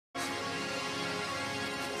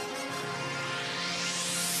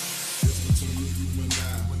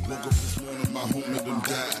Woke up this morning, my homie done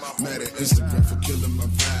died. Mad at Instagram for killing my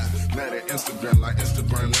vibe. Mad at Instagram like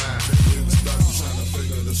Instagram Live. Niggas started trying to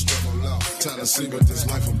figure the struggle out. Trying to see what this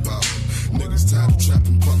life about. Niggas tired of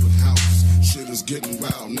trapping public house. Shit is getting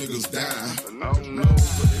wild, niggas dying. I don't know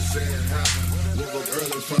what they say it happened. Woke up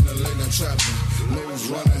early from the late night trapping. Nose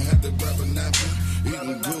running, had to grab a napkin.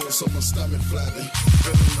 Eating good, so my stomach flabby.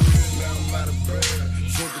 Feeling weird, now I'm out of bed.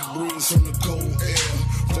 Feel the breeze from the cold air.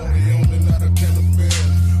 40 on and not a can of beer.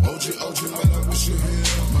 OG, man, I wish you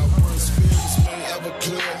here. My worst fears may ever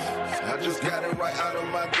clear. I just got it right out of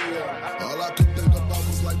my deal. All I could think about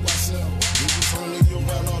was like myself. We was only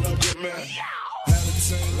around all the good men. Had a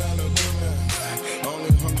team around a good man.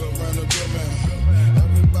 Only hung around a good man.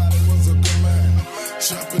 Everybody was a good man.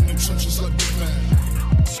 Chopping the trenches like big man.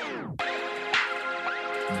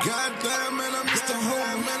 Goddamn, man, I miss the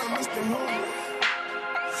home, man, I miss the home.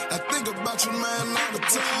 I think about you, man, all the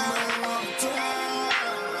time, all the time.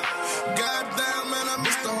 Goddamn, man, I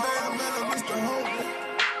miss the home, man, I miss the home.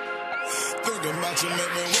 Thinking about you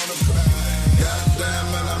make me wanna cry. Goddamn,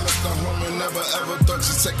 man, I miss the home. Never ever thought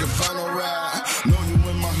you'd take a final ride. Know you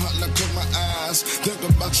in my heart, like close my eyes. Think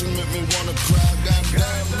about you make me wanna cry.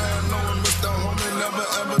 Goddamn, man, know I miss the home. Never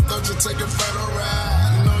ever thought you'd take a final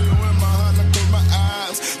ride. Know you in my heart, like close my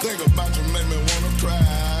eyes. Think about you make me wanna cry.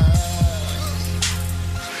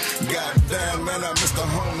 Goddamn, man, I miss the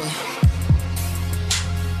homie.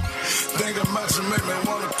 Think about you make me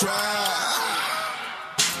wanna cry.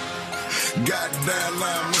 Goddamn,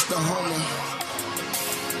 man, I miss the homie.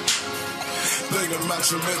 Think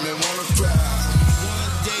about you make me wanna cry.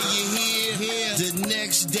 One day you're here, the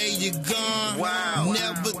next day you're gone. Wow.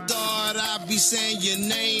 Never thought I'd be saying your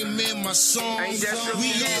name in my song.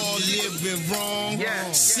 We all living wrong,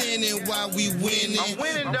 sinning while we winning. I'm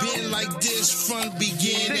winning, been like this from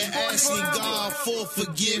beginning, asking God for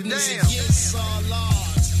forgiveness against all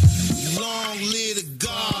odds. Long live the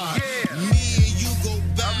God. Me and you go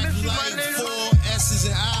back like 4 S's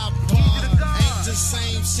and iPod. Ain't the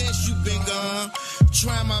same since you been gone.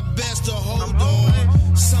 Try my best to hold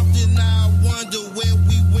on. Something I wonder where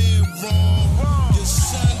we went wrong. The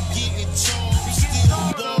sun getting tall,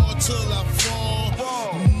 still ball till I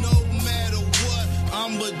fall. No matter what,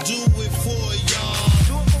 I'ma do it for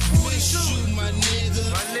y'all. Wish you my nigga,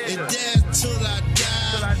 and that till I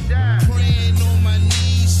die. Praying on my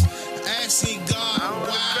knees, asking God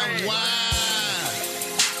why.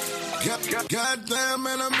 Goddamn,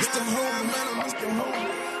 man, I miss the home, man, I miss the home.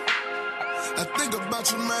 I think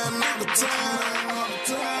about you, man, all the time, all the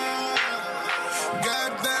time.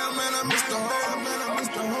 Goddamn, man, I miss the home, man, I miss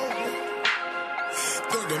the home.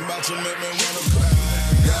 Thinking about you make me wanna cry.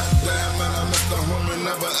 Goddamn, man, I miss the home.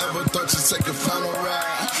 Never ever thought you'd take a final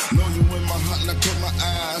ride. Know you in my heart, like close my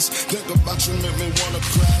eyes. Think about you make me wanna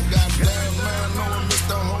cry. Goddamn, man, know I miss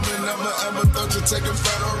the home. Never ever thought you'd take a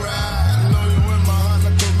final ride. Know you in my heart,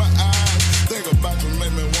 like close my eyes. Think about you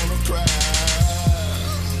make me wanna cry.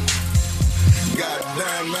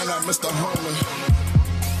 Goddamn, man, I miss the homie.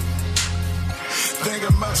 Think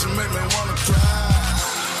about you make me wanna cry.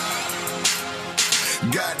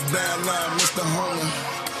 Goddamn, man, I miss the homie.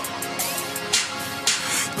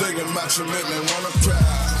 Think about you make me wanna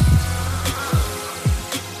cry.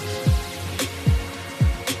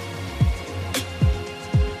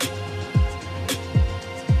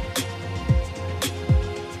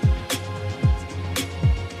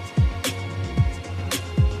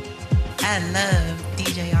 I love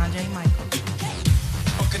DJ Andre Mykal.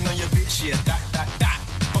 Fucking on your bitch, yeah, dot, dot, dot.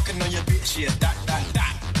 Fucking on your bitch, yeah, dot, dot,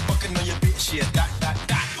 dot. Fucking on your bitch, yeah, dot, dot,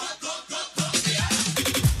 dot.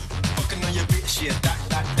 Fucking on your bitch, yeah, dot,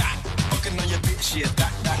 dot, dot. Fucking on your bitch, yeah,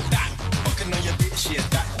 dot, dot, dot. Fucking on your bitch, yeah,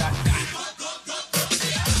 dot, dot, dot.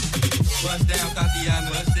 Bust down, Tatiana.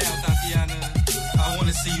 Bust down, Tatiana. I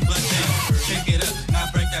wanna see you bust down. Shake it up, now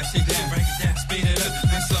break that shit down. Break it down, speed it up,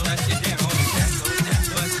 and slow that shit down. On the down, slow it down,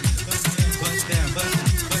 bust it. Bust down,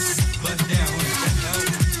 bust down, on the down.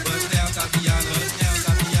 Bust down, Tatiana. Bust down,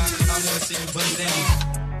 Tatiana. I wanna see you bust down.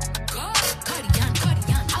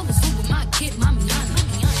 Cardigan, I was home with my kid, mommy,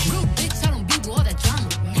 real bitch, I don't be with all that drama.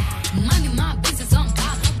 Minding my business, I'm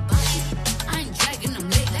bobbing. I ain't dragging, I'm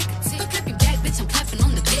late like a tick. Clapping back, bitch, I'm clapping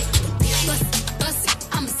on the dick. Bust it,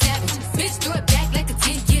 I'm a savage. Bitch, throw it back like a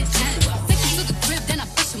 10-year challenge. Take him to the crib, then I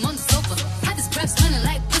push him on the sofa. Had this breath smelling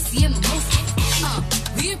like pussy in my mouth.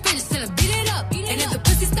 We ain't finished till I beat it up. And if the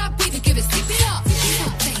pussy stop breathing, give it, sleep it up.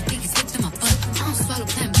 Think it's slipped in my butt. I don't swallow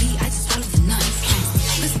plan B, I just swallow the nuts.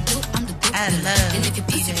 Pussy dope, I'm the dope. I love And if your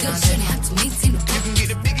pussy DJ good, Andre shouldn't have to maintain the You can get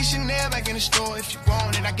the biggest Chanel back in the store if you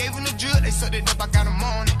want it. I gave him the drill, they sucked it up, I got him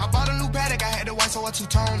on it. I bought a new paddock, I had to watch so I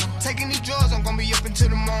two-tone. Taking these drugs, I'm gonna be up until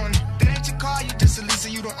the morning. That ain't your car, you just a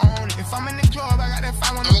Lisa, you don't own it. If I'm in the club, I got that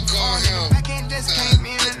 5 on the phone. I can't just came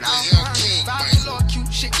in and out. 5 little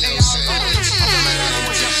cute shit, they all on it.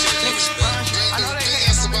 I know they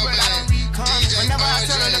hate on me, but I don't read comments. Whenever I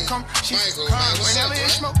tell her to come, she come. Whenever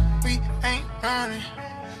it's smoke, we ain't running.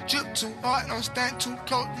 Drip too hard, don't stand too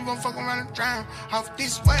close. You gon' fuck around and drown. Off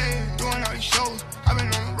this way, doing all these shows. I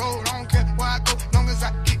been on the road, I don't care where I go, long as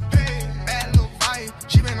I get paid. Bad little vibe,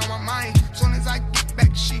 she been on my mind. Soon as I get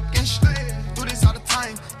back, she can slay. Do this all the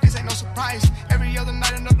time, this ain't no surprise. Every other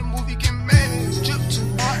night, another movie get made. Drip too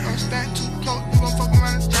hard, don't stand too close. You gon' fuck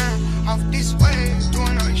around and drown. Off this way,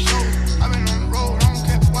 doing all these shows. I been on the road, I don't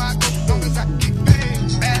care where I go, long as I get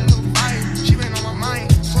paid. Bad little vibe, she been on my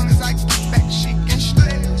mind. Soon as I get back, she can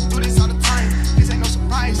slay. Do this all the time, this ain't no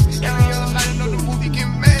surprise. Every other night, another movie get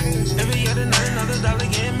made. Every other night, another dollar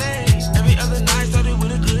get made. Every other night started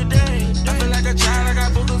with a good day. I feel like a child, I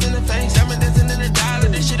got boogers in the face. I'm dancing in the dollar,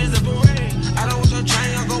 this shit is a parade. I don't want your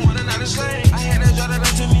train, I'm gon' want another slave. I had a job that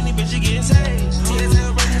got too many bitches getting saved.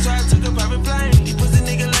 TSL running, so I took a private plane. These pussy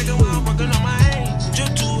niggas like it while I'm working on my aim.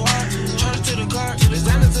 Drip too hard, charge to the car.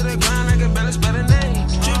 Designer to the ground, I can better spell the name.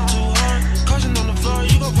 Drip too hard, caution on the floor.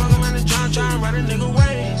 You gon' fuck around and try and ride a nigga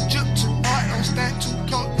way. Drip too hard, don't stand too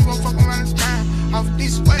close. You gon' fuck around and drown. Off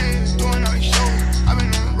this way, doing all these shows. I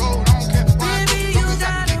been on the road, I don't care where I go. Long as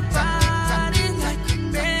I get back.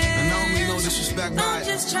 And I don't mean no disrespect, but I'm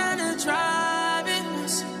just trying to drive it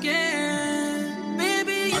once again.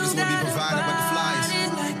 Baby, you I just wanna be provided with the flies.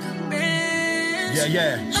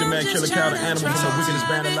 Yeah. It's your man Killer Cow, the animal from the wickedest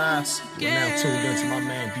band alive. We're now tuned into my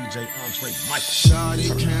man DJ Andre Mike. Shawty,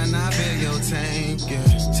 can I beg your tank, yeah.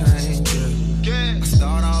 I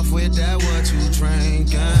start off with that what you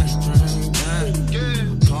drinkin'.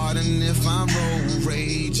 Pardon if I'm road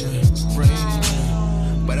raging,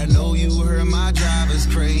 but I know you heard my driver's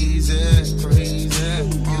crazy.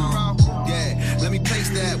 Yeah, let me place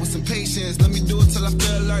that with some patience. Let me do it till I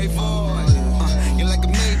feel like void. You're like a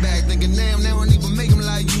Maybach, thinking damn, they don't even make them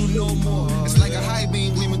like you no more. It's like a high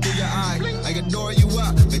beam gleaming through your eye. I adore you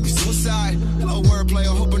up, maybe suicide. Low wordplay,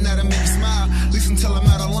 I'm hoping that'll make you smile. At least until I'm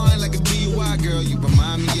out of line like a DUI, girl. You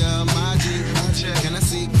remind me of my G. Can I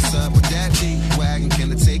see what's up with that G-Wagon?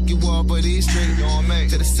 Can I take you off of these streets?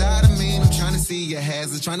 To the side of me, I'm trying to see your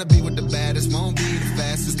hazards. Trying to be with the baddest, won't be the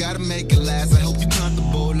fastest. Gotta make it last, I hope you're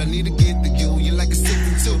comfortable. I need to get to you, you're like a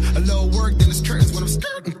 62. A little work, then it's curtains when I'm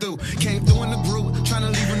skirting through. Came through in the group, trying to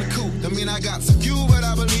leave in the coop. I mean, I got some few, but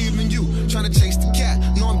I believe in you. Trying to chase the cat,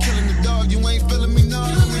 know I'm killing the dog. You ain't feeling me, no.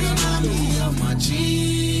 You remind me of my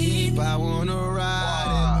Jeep, I wanna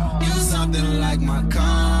ride it. You something like my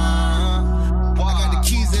car.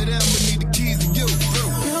 Keys to them, but need the keys to you. You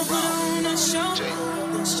put on a show,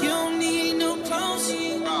 you don't need no clothes.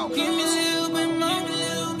 Give me a little bit more,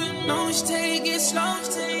 no, just take it slow.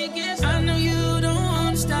 I know you don't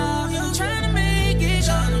want to stop, you're trying to make it.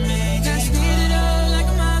 Now speed it up like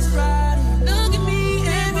a Maserati. Look at me,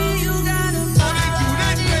 baby, you got a body.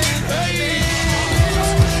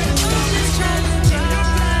 I'm just trying to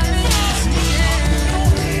drive it.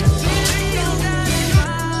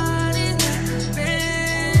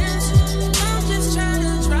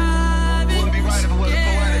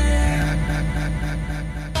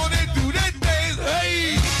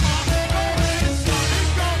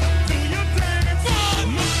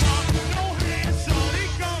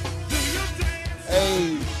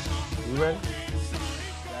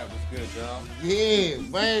 Yeah,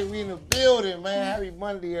 man, we in the building, man. Happy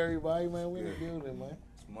Monday, everybody, man. We in the building, man.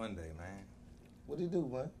 It's Monday, man. What do you do,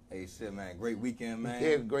 man? Hey, shit, man. Great weekend, man.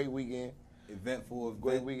 Yeah, great weekend. Eventful.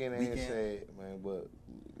 Great weekend ain't sad, man. But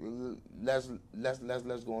let's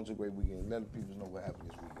go on to a great weekend. Let the people know what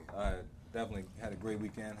happened this weekend. I definitely had a great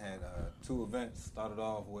weekend. Had 2 events. Started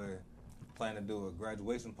off with planning to do a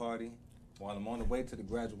graduation party. While I'm on the way to the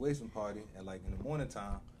graduation party, and like in the morning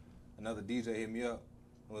time, another DJ hit me up.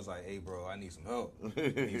 Was like, hey, bro, I need some help. I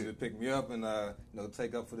need you to pick me up and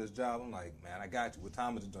take up for this job. I'm like, man, I got you. What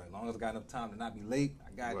time is the joint? As long as I got enough time to not be late,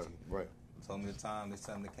 I got you. Right. Told me the time. They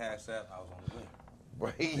sent me the Cash App. I was on the way.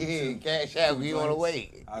 Right, yeah, Cash App. You on the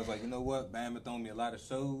way. I was like, you know what? BAM had thrown me a lot of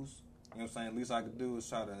shows. You know what I'm saying? At least I could do is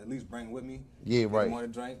try to at least bring with me. Yeah, right. More to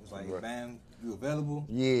drink. It was like, hey, BAM, you available?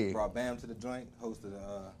 Yeah. Brought BAM to the joint. Hosted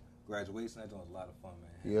a graduation. That joint was a lot of fun, man.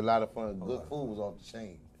 Yeah, a lot of fun. Good food was off the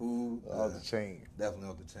chain. Food off the chain. Definitely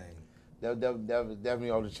off the chain. Definitely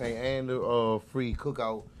off the chain, and the free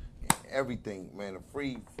cookout, and everything, man. The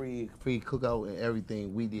free cookout and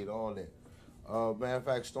everything. We did all that. Matter of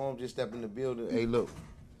fact, Storm just stepped in the building. Hey, look,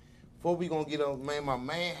 before we gonna get on, man, my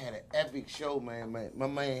man had an epic show, man. My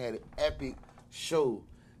man had an epic show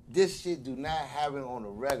This shit do not happen on the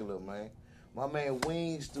regular, man. My man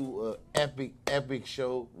Wings do a epic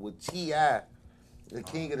show with T.I., the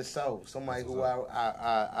King of the South, somebody who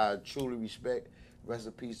I truly respect. Rest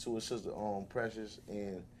in peace to his sister Precious,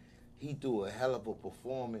 and he threw a hell of a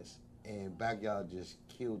performance, and Backyard just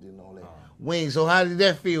killed it and all that. Wings, so how did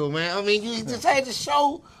that feel, man? I mean, you just had the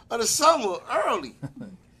show of the summer early.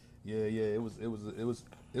 Yeah, it was surreal.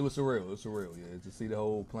 It was surreal. Yeah, to see the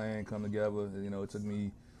whole plan come together. You know, it took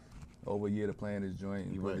me over a year to plan this joint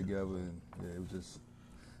and put it together, and yeah, it was just.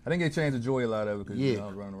 I didn't get a chance to enjoy a lot of it because you know, I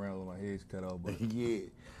was running around with my head cut off. But yeah,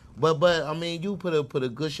 but I mean, you put a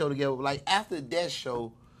good show together. Like after that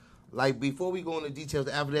show, like before we go into details,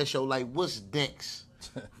 after that show, like what's next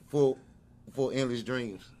for Endless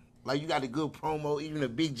Dreams? Like you got a good promo, even the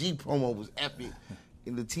Big G promo was epic,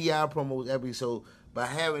 and the T.I. promo was epic. So by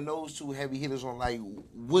having those two heavy hitters on, like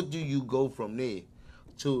what do you go from there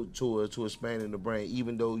to expanding the brand,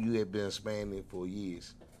 even though you had been expanding for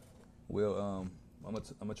years? Well, I'm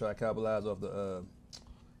gonna try to capitalize off the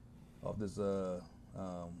off this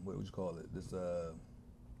what would you call it? This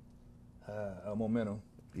momentum.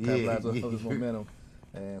 Capitalize off this momentum.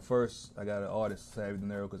 And first, I got an artist, Savvy De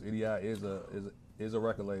Niro, because EDI is a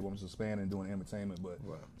record label. I'm just expanding and doing entertainment, but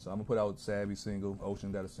so I'm gonna put out Savvy single.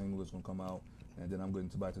 Ocean got a single that's gonna come out, and then I'm getting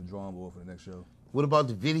back to the drawing board for the next show. What about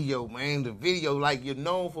the video, man? The video, like you're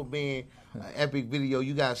known for being an epic video.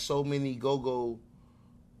 You got so many go-go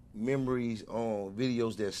memories on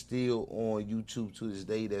videos that's still on YouTube to this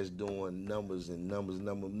day that's doing numbers and numbers.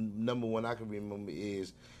 Number one I can remember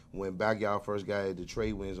is when Backyard first got the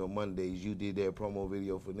trade wins on Mondays. You did that promo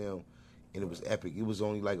video for them, and it was epic. It was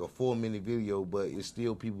only like a 4-minute video, but it's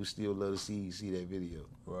still people still love to see that video.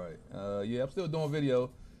 Right. Yeah, I'm still doing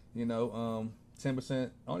video. You know, 10%.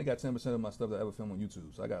 I only got 10% of my stuff that I ever filmed on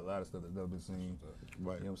YouTube, so I got a lot of stuff that's never been seen.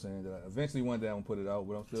 Right. You know what I'm saying? That eventually one day I'm gonna put it out,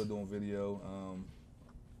 but I'm still doing video.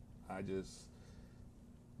 I just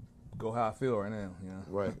go how I feel right now, you know.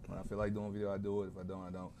 Right. When I feel like doing video, I do it. If I don't, I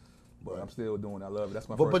don't. But I'm still doing it. I love it. That's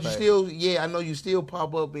my first But you passion. still, yeah, I know you still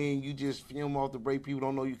pop up and you just film off the break. People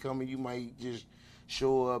don't know you coming. You might just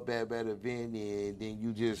show up at an event and then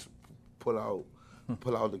you just pull out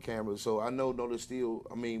the camera. So I know there's still,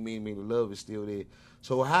 I mean, the love is still there.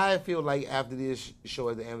 So how I feel like after this show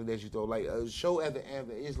at the end that you throw, like a show at the end,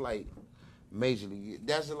 it's like majorly.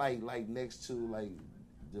 That's like next to like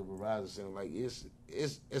the Verizon Center. Like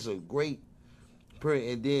it's a great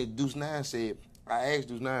period. And then Deuce 9 said, I asked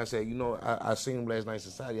Deuce 9, said, you know, I seen him last night in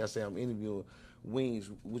Society. I said, I'm interviewing Wings.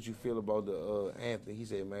 What you feel about the anthem? He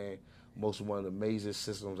said, man, most one of the amazing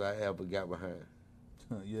systems I ever got behind.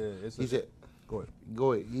 He said,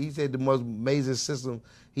 go ahead. He said the most amazing system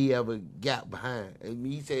he ever got behind. And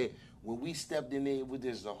he said, when we stepped in there with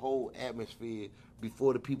this, the whole atmosphere,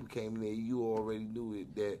 before the people came in there, you already knew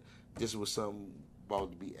it, that this was something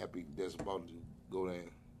about to be epic, that's about to go down.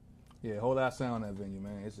 Yeah, a whole lot of sound in that venue,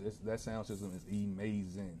 man. It's that sound system is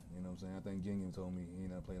amazing. You know what I'm saying? I think Gingin told me he ain't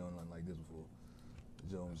never played on nothing like this before.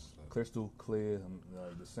 The Jones, crystal clear,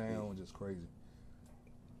 the sound was just crazy.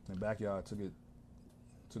 And Backyard took it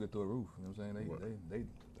through the roof. You know what I'm saying?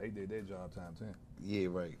 They did their job time 10. Yeah,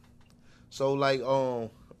 right. So like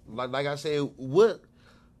I said, what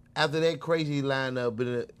after that crazy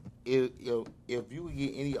lineup, if you would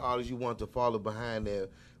get any artist you want to follow behind there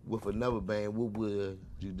with another band, what would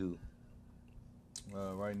you do?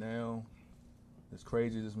 Right now, as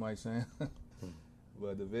crazy as this might sound,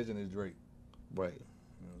 but the vision is Drake. Right.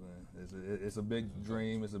 You know what I'm saying? It's a big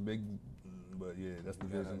dream. It's a big, but yeah, that's the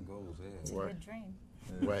vision. Goals, yeah. It's a good dream.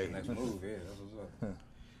 Yeah. Right. Next move, yeah, that's what's up.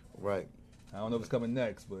 Right. I don't know if it's coming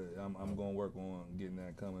next, but I'm going to work on getting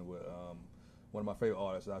that coming. But one of my favorite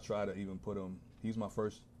artists, I try to even put him. He's my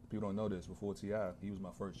first. People don't know this. Before T.I., he was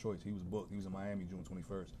my first choice. He was booked. He was in Miami June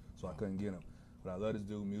 21st, so I couldn't get him. But I love this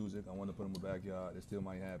dude music. I wanted to put him in the Backyard. It still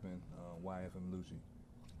might happen. YF and Lucci.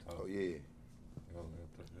 Oh yeah.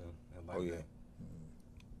 Oh yeah.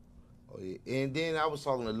 Oh yeah. And then I was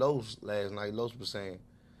talking to Los last night. Los was saying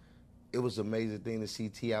it was an amazing thing to see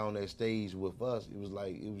T.I. on that stage with us. It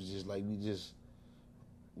was just like we just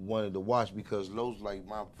wanted to watch, because Los, like,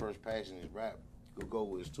 my first passion is rap.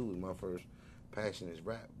 Go is too. My first passion is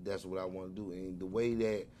rap. That's what I want to do. And the way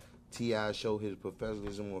that T.I. showed his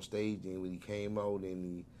professionalism on stage, and when he came out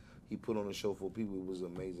and he put on a show for people, it was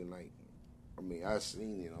amazing. Like, I mean, I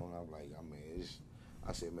seen it on. I'm like,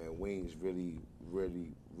 I said, man, Wings really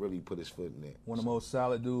put his foot in that. One of the most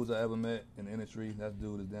solid dudes I ever met in the industry. That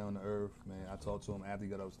dude is down to earth, man. I talked to him after he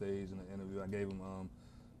got off stage in the interview. I gave him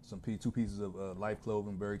two pieces of life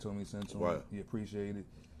clothing. Barry told me he sent to him. Right. He appreciated it.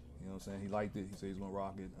 You know what I'm saying? He liked it. He said he's gonna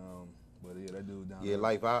rock it. But yeah, that dude down Yeah, there.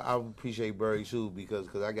 Life. I appreciate Burry too because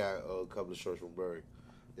I got a couple of shirts from Burry.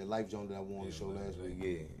 The Life joint that I won to show last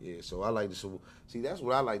week. Yeah. So I like to see. That's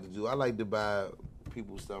what I like to do. I like to buy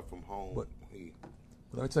people stuff from home. But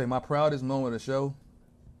let me tell you, my proudest moment of the show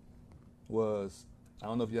was, I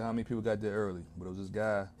don't know if you know how many people got there early, but it was this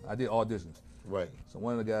guy. I did auditions. Right. So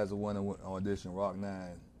one of the guys that won an audition, Rock 9,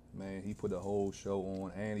 man, he put the whole show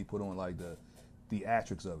on, and he put on like the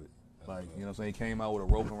theatrics of it. Like, you know what I'm saying? He came out with a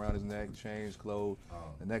rope around his neck, changed clothes.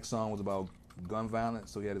 The next song was about gun violence,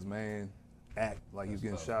 so he had his man act like he was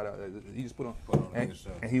getting shot out. He just put on and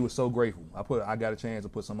he was so grateful. I got a chance to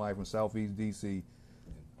put somebody from Southeast DC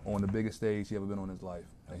on the biggest stage he ever been on in his life.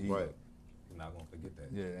 And You're not gonna forget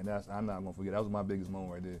that. Yeah, and I'm not gonna forget. That was my biggest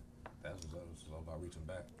moment right there. That's what's all about reaching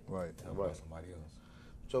back. Right. Helping somebody else.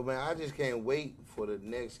 So, man, I just can't wait for the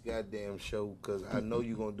next goddamn show because I know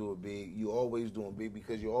you're going to do it big. You always doing big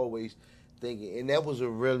because you're always thinking. And that was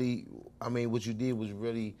what you did was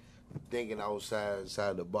really thinking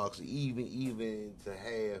outside the box. Even to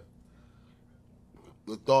have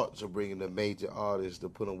the thoughts of bringing a major artist to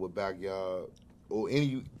put them with Backyard or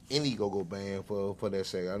any go-go band for that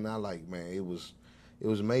second. I'm not like, man, it was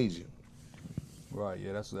major. Right,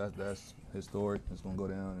 yeah, that's historic. It's gonna go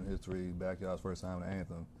down in history. Backyard's first time in the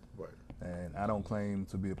anthem. Right. And I don't claim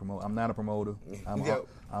to be a promoter. I'm not a promoter. I'm Yep.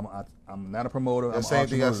 not a promoter. That's the same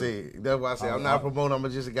thing I said. That's why I said I'm not a promoter. I'm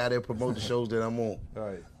just a guy that promotes the shows that I'm on.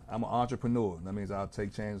 Right. I'm an entrepreneur. That means I'll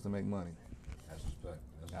take chances to make money. That's respect.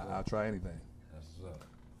 I'll try anything. That's what's up.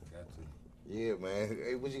 Got to. Yeah, man.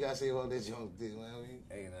 Hey, what you gotta say about that junk, man?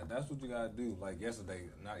 Hey, now that's what you gotta do. Like yesterday,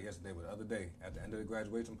 not yesterday, but the other day, at the end of the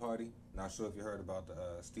graduation party. Not sure if you heard about the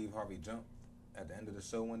Steve Harvey jump at the end of the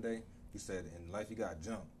show one day. He said, "In life, you gotta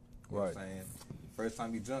jump." You know what I'm saying? First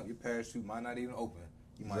time you jump, your parachute might not even open.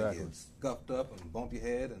 You might get scuffed up and bump your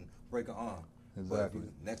head and break an arm. Exactly.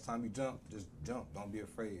 But next time you jump, just jump. Don't be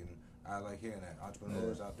afraid. And I like hearing that.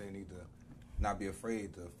 Entrepreneurs out there need to not be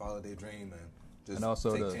afraid to follow their dream and just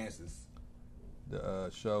also take chances. The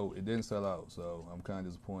show, it didn't sell out, so I'm kind of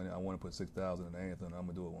disappointed. I want to put 6,000 in the anthem. I'm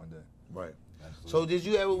gonna do it one day. Right. Absolutely. So did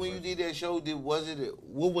you ever, when you did that show,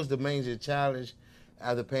 what was the major challenge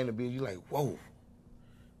after paying the bill? You like, whoa,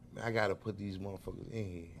 man, I gotta put these motherfuckers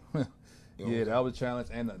in here. Yeah, that was a challenge,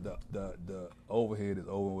 and the overhead is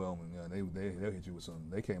overwhelming. You know, they'll hit you with something.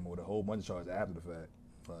 They came up with a whole bunch of charges after the fact.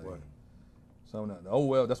 Like,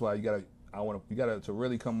 that's why you gotta to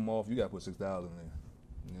really come off. You gotta put 6,000 in there.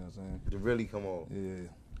 You know what I'm saying? To really come off. Yeah.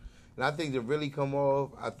 And I think to really come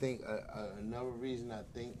off, I think another reason I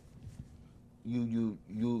think you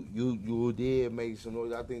did make some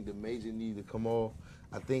noise. I think the major need to come off.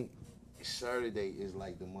 I think Saturday is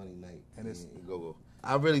like the money night. And it's go.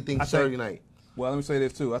 I really think Saturday night. Well, let me say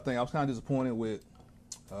this too. I think I was kind of disappointed with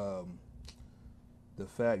the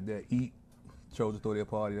fact that Eat chose to throw their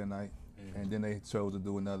party that night, and then they chose to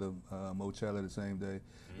do another Mochella the same day.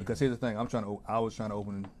 Because here's the thing, I was trying to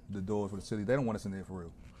open the door for the city. They don't want us in there for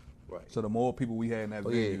real. Right. So the more people we had in that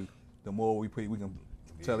venue, the more we can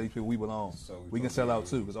tell these people we belong. So we can sell out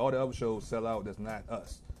too, because all the other shows sell out. That's not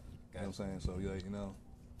us. You know what I'm saying? So yeah, you know.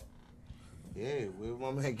 Yeah, with my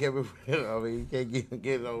man Kevin. I mean, you can't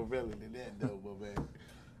get no realer than that though, but man.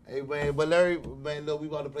 Hey man, but Larry, man, look, we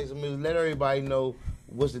about to play some music. Let everybody know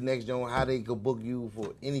what's the next joint, how they could book you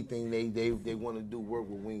for anything they want to do work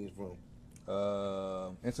with Wings from.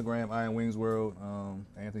 Instagram, Iron Wings World.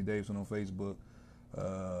 Anthony Davidson on Facebook.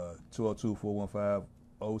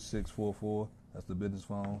 202-415-0644. That's the business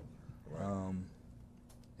phone. Right.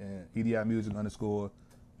 And EDI_music_DC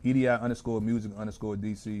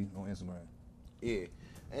on Instagram. Yeah.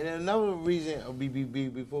 And then another reason,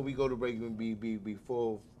 before we go to break,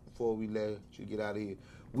 before we let you get out of here,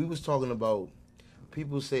 we was talking about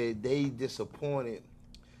people said they disappointed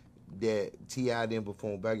that T.I. didn't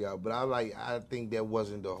perform Backyard, but I think that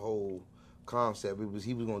wasn't the whole concept. It was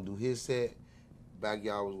he was gonna do his set,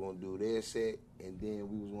 Backyard was gonna do their set, and then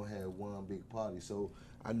we was gonna have one big party. So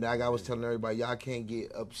like I was telling everybody, y'all can't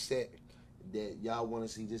get upset that y'all want to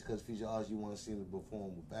see just because feature artists you want to see them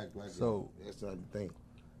perform with Backyard. So that's not the thing.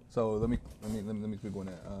 So let me speak on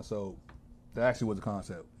that. So that actually was the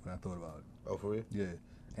concept when I thought about it. Oh, for real? Yeah,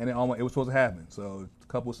 and it was supposed to happen. So a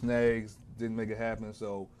couple snags didn't make it happen.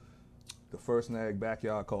 So the first snag,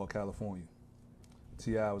 Backyard, called California.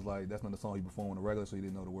 T.I. was like, that's not the song he performed on the regular, so he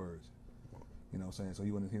didn't know the words. You know what I'm saying? So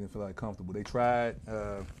he didn't feel like comfortable. They tried.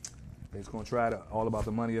 They was gonna try All About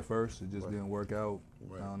the Money at first. It just didn't work out.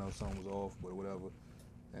 Right. I don't know, something was off, but whatever.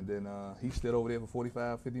 And then he stood over there for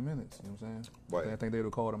 45, 50 minutes. You know what I'm saying? Right. I think they would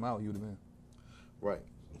have called him out. He would have been. Right.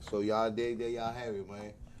 So y'all there y'all have it,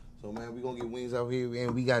 man. So, man, we gonna get wings out here,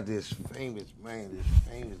 and we got this famous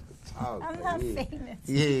guitar. I'm not famous.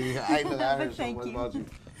 Yeah, I know. I heard so Thank much you. about you.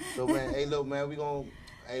 So, man, hey, look, man, we gonna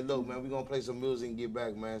play some music and get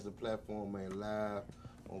back, man. It's the platform, man, live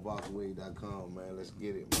on VoxWav.com, man. Let's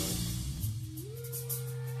get it, man.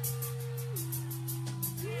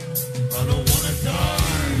 I don't wanna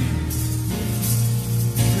die.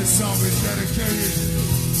 This song is dedicated.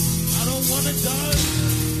 I don't wanna die.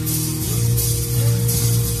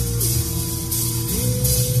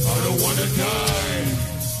 I don't wanna die.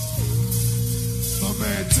 My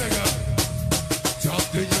man Tigger, talk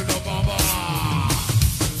to you, no mama.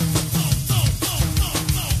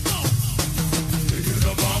 You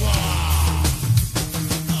know mama.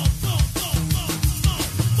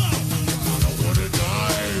 I don't wanna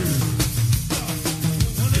die.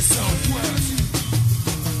 The Southwest.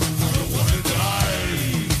 I don't wanna die.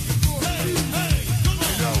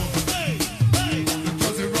 You know,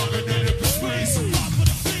 because they're rocking in the place.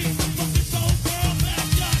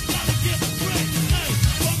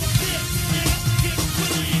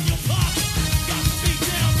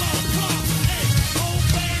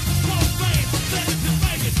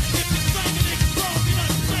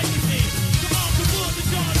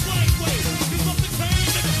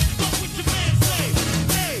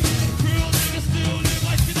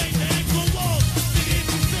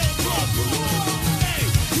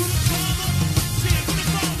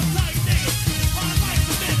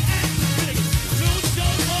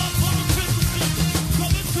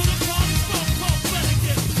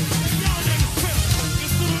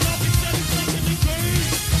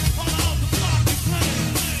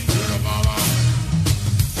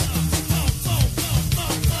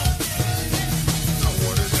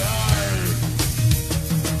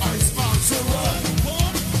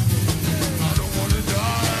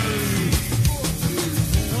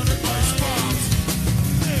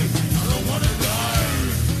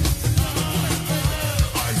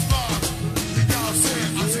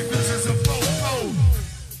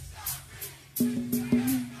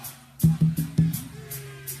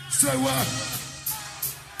 Say what?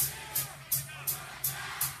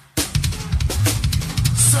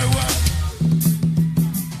 Say what?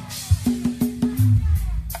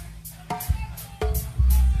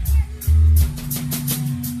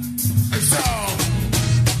 It's all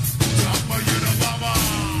drop my Unabomber.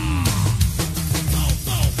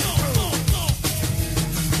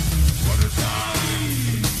 What a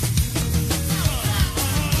time.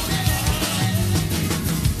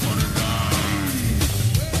 What a time.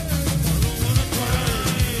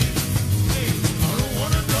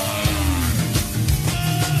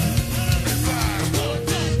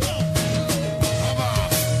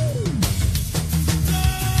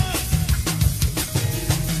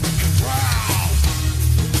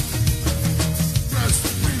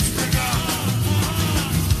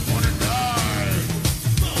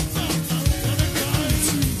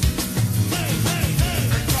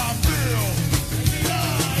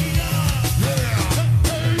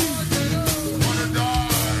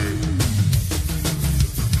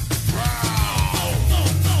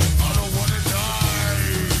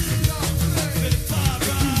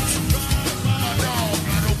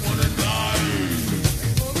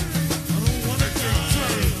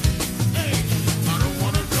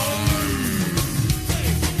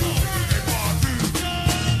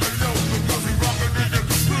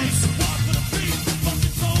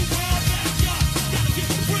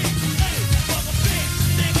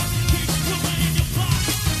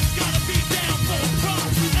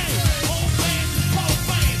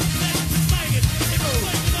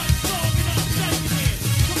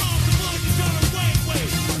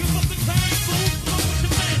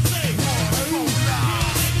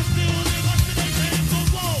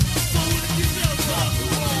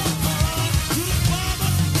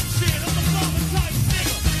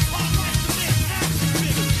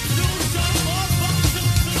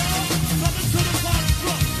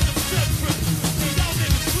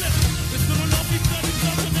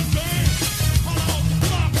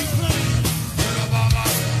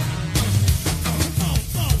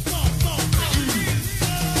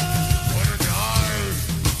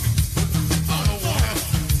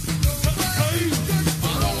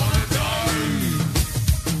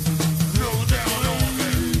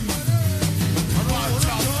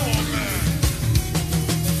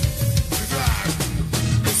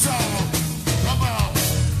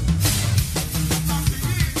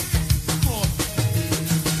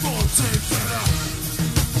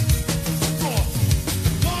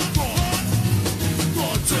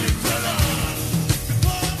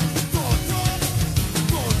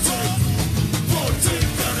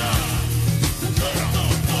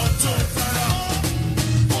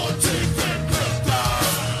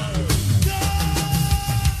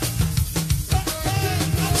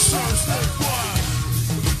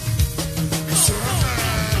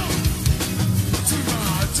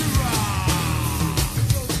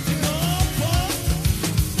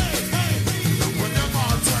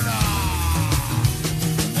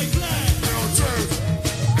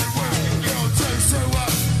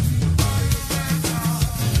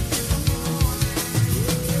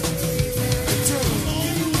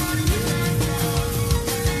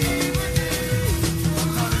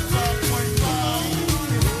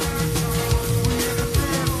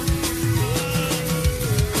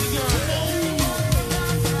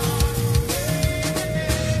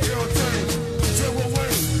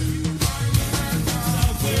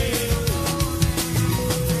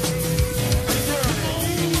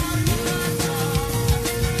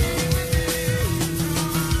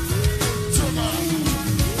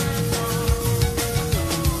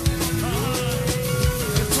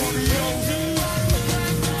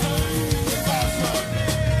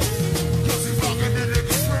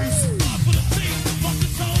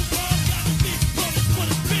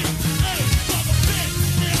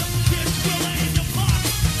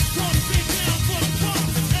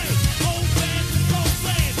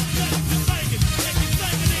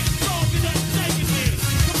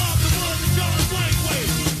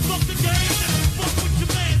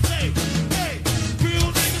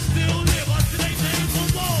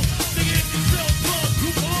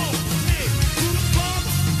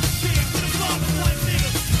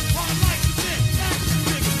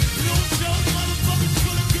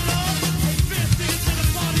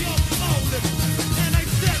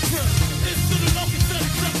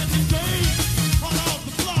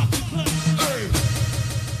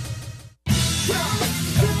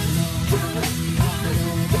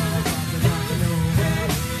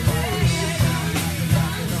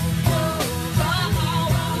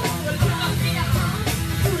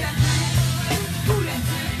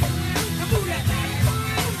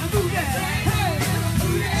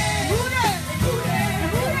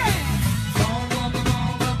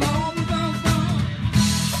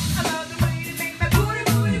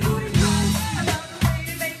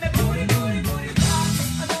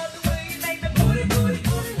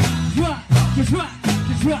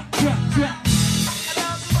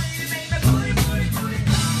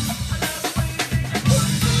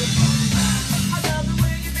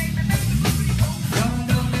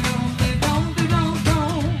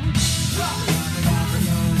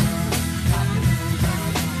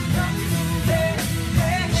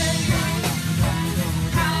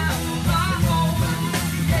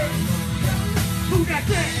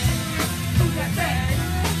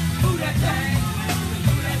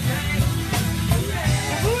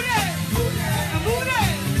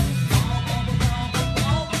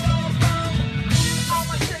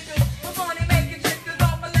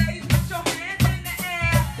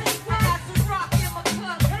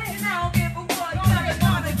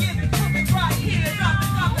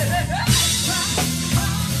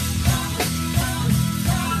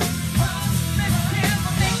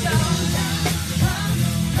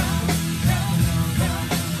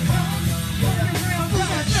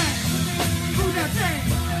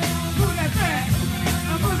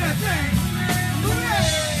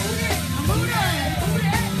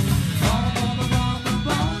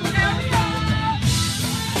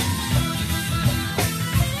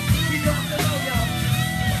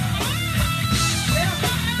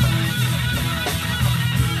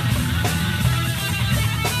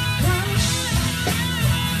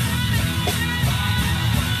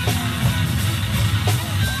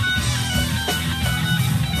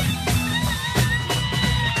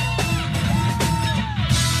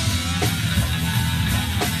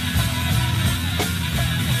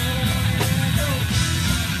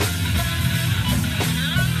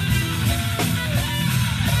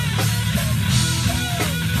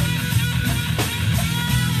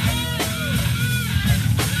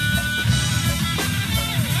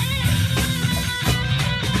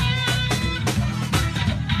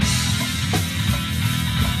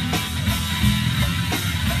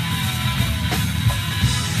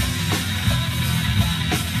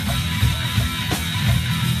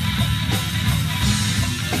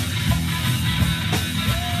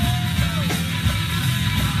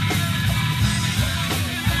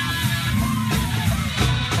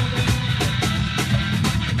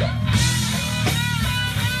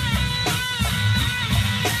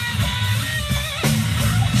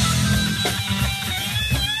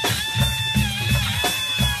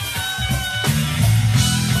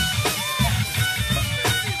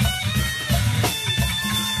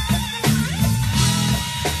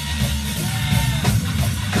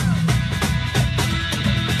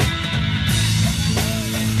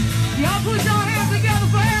 Y'all put your hands together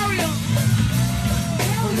for Ariel.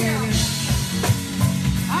 Hell yeah.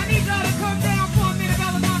 I need y'all to come down for a minute.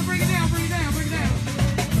 BelaDona, bring it down, bring it down, bring it down.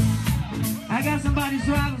 I got somebody's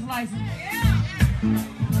driver's license.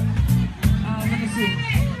 Let me see.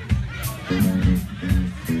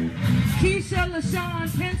 Keisha LaShawn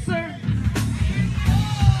Pencer.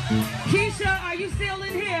 Keisha, are you still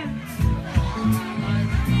in here?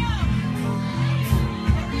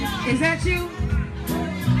 Is that you?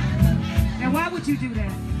 Now, why would you do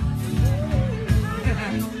that?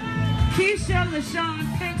 Keisha LaShawn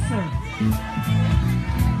Pencer.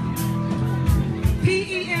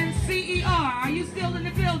 Pencer. Are you still in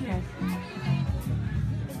the building?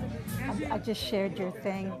 I just shared your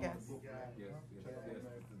thing. Yes.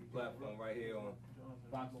 Platform right here on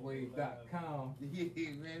VoxWav.com. Yeah,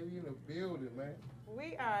 man, we in the building, man.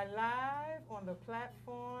 We are live on the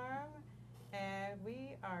platform, and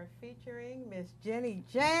we are featuring Miss Jenny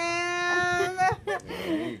Jam.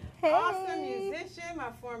 Hey. Awesome musician,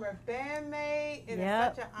 my former bandmate. It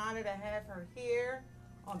is such an honor to have her here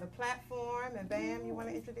on the platform. And Bam, you want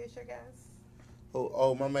to introduce your guests?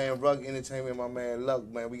 Oh, my man Ruck Entertainment, my man Luck,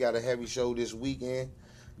 man. We got a heavy show this weekend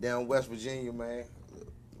down West Virginia, man.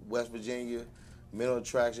 West Virginia, Mental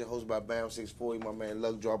Attraction, hosted by BAM640. My man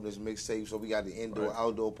Luck dropping his mixtape. So we got the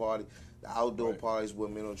indoor-outdoor party. The outdoor parties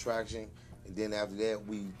with Mental Attraction. And then after that,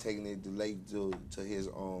 we taking it to his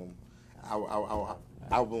our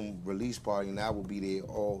album release party. And I will be there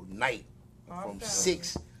all night from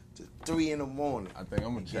 6 to 3 in the morning. I think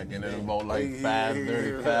I'm going to check in at about like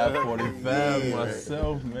 5:30, 5:45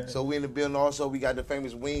 myself, man. So we in the building also. We got the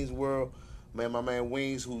famous Wings World. Man, my man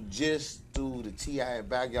Wings, who just threw the T.I. and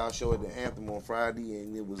Backyard show at the Anthem on Friday,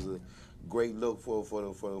 and it was a great look for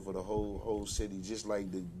the whole city, just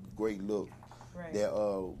like the great look that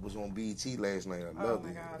was on BET last night. I loved it.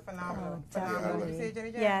 Oh my God, phenomenal! Phenomenal. Did you see it,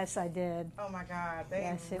 Jenny Jam? Yes, I did. Oh my God,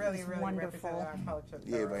 they really represented our culture.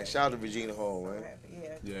 Yeah, man. Shout out to Regina Hall, man.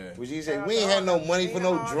 Yeah. Regina said we ain't had no money for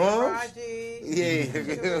no drums. Yeah.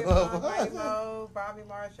 Bobby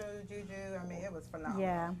Marshall, Juju. I mean, it was phenomenal.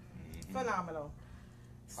 Yeah. Phenomenal.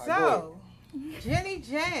 So, Jenny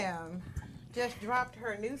Jam just dropped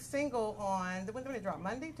her new single on, when did it drop?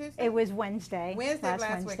 Monday, Tuesday? It was Wednesday.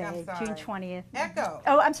 Last week, I'm sorry. June 20th. Echo.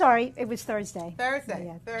 Oh, I'm sorry. It was Thursday.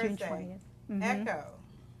 Thursday. June 20th. Mm-hmm. Echo.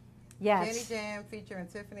 Yes. Jenny Jam featuring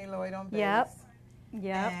Tiffany Lloyd on bass.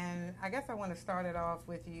 Yep. And I guess I want to start it off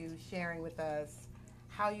with you sharing with us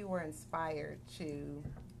how you were inspired to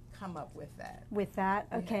come up with that. With that?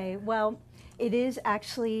 Okay. Well, it is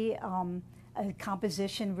actually a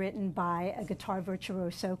composition written by a guitar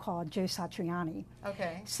virtuoso called Joe Satriani.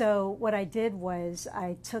 Okay. So what I did was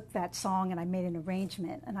I took that song and I made an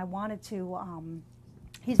arrangement, and I wanted to,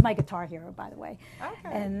 he's my guitar hero, by the way.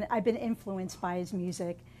 Okay. And I've been influenced by his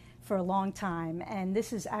music for a long time, and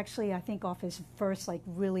this is actually, I think, off his first like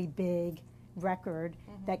really big record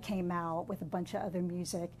that came out with a bunch of other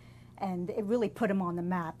music, and it really put him on the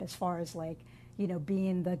map as far as like, you know,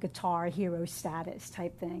 being the guitar hero status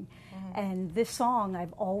type thing. And this song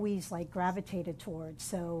I've always like gravitated towards.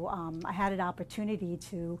 So I had an opportunity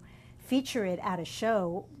to feature it at a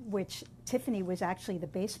show, which Tiffany was actually the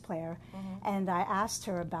bass player, and I asked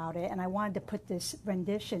her about it, and I wanted to put this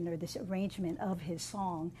rendition or this arrangement of his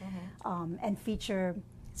song and feature,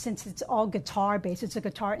 since it's all guitar based, it's a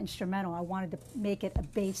guitar instrumental, I wanted to make it a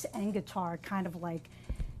bass and guitar kind of like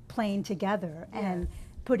playing together. And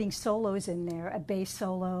putting solos in there, a bass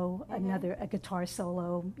solo, a guitar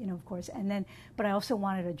solo, you know, of course, and then, but I also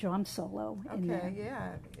wanted a drum solo in there.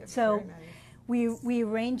 Yeah. So we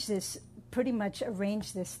arranged this, pretty much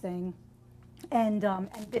arranged this thing, and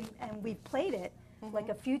we played it like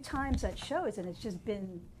a few times at shows, and it's just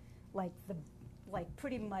been like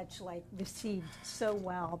pretty much like received so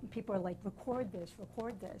well. People are like, record this.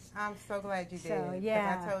 I'm so glad you did. So,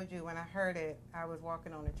 yeah. Because I told you when I heard it, I was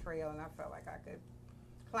walking on a trail and I felt like I could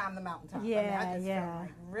climb the mountaintop. I just felt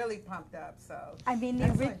like really pumped up. So I mean,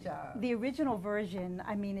 excellent job. The original version,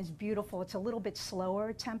 I mean, is beautiful. It's a little bit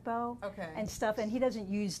slower tempo and stuff, and he doesn't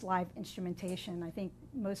use live instrumentation. I think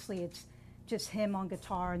mostly it's just him on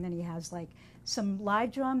guitar, and then he has like some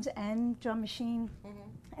live drums and drum machine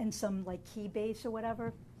and some like key bass or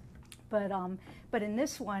whatever. But in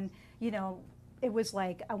this one, you know, it was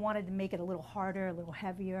like I wanted to make it a little harder, a little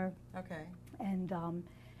heavier. Okay. And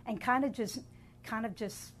kind of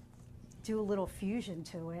just do a little fusion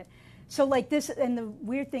to it. So like this, and the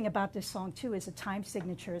weird thing about this song too is the time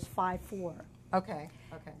signature is 5/4. Okay.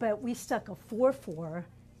 But we stuck a 4/4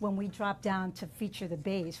 when we dropped down to feature the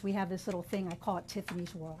bass. We have this little thing, I call it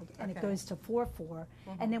Tiffany's World, and it goes to 4/4,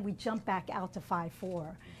 and then we jump back out to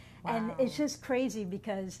 5/4. And it's just crazy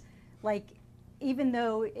because like, even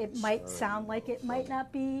though it might sound like it might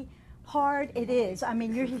not be hard, it is. I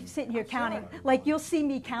mean, you're sitting here counting. Like, you'll see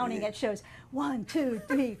me counting at shows. 1, 2,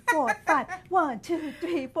 3, 4, 5. 1, 2,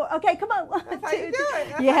 3, 4. Okay, come on. 1, 2,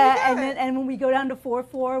 3. Yeah, and when we go down to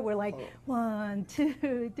 4/4, we're like 1, 2,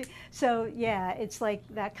 3. So yeah, it's like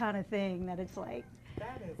that kind of thing. That it's like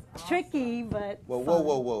it's tricky, but well,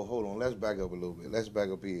 whoa, hold on. Let's back up a little bit. Let's back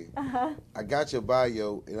up here. I got your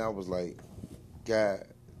bio, and I was like, God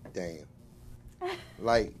damn.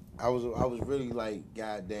 Like, I was really like,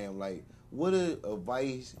 God damn, like, what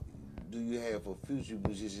advice do you have for future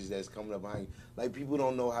musicians that's coming up behind you? Like, people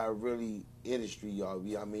don't know how really industry y'all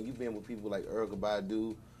be. I mean, you've been with people like Erykah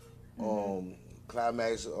Badu,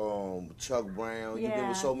 Climax, Chuck Brown. You've been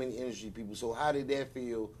with so many industry people. So how did that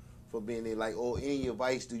feel for being there? Like, or any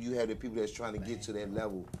advice do you have to people that's trying to get to that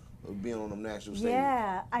level of being on them national stages?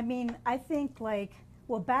 Yeah, I mean, I think like,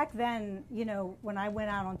 well, back then, you know, when I went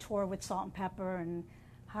out on tour with Salt and Pepper and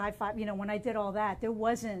High Five, you know, when I did all that, there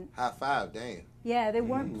wasn't... High Five, damn. Yeah, there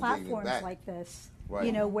weren't platforms like this,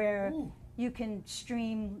 you know, where you can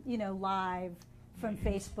stream, you know, live from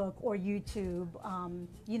Facebook or YouTube.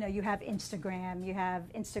 You know, you have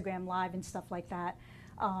Instagram Live and stuff like that.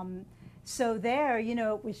 So there, you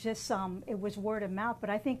know, it was just, it was word of mouth. But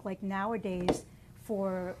I think like nowadays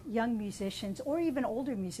for young musicians or even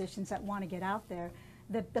older musicians that want to get out there,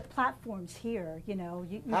 the platforms here, you know.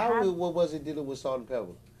 What was it dealing with Salt and Pepper?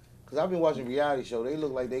 Because I've been watching reality show. They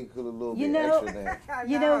look like they could a little bit extra now.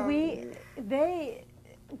 You know,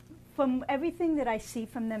 from everything that I see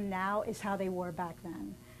from them now is how they were back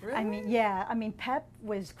then. Really? I mean, yeah. I mean, Pep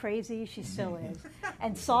was crazy. She still is.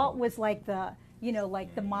 And Salt was like the, you know,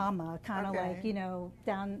 like the mama, kind of like, you know,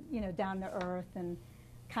 down to earth and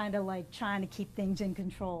kind of like trying to keep things in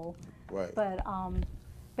control. Right.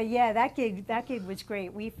 But yeah, that gig was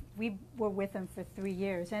great. We were with them for 3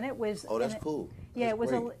 years, and it was. Oh, that's cool. Yeah,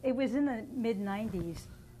 that's it was in the mid-90s.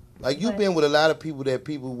 Like, you've been with a lot of people that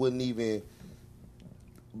people wouldn't even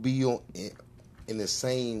be in the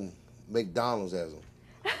same McDonald's as them.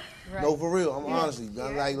 Right. No, for real. I'm honestly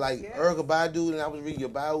like Erykah Badu, and I was reading your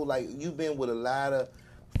bio. Like, you've been with a lot of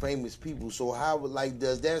famous people. So how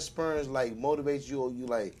does that spurs like motivate you, or you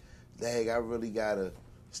like, dang, I really gotta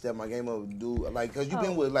step my game up and do, like, because you've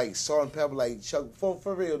been with like Salt and Pepper, like Chuck,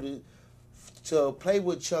 for real, to play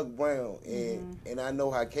with Chuck Brown, and I know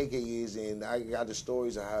how KK is, and I got the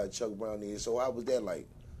stories of how Chuck Brown is. So how was that like,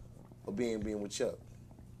 being with Chuck?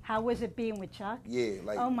 How was it being with Chuck? Yeah,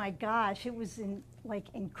 like, oh my gosh, it was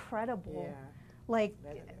incredible. Yeah. Like,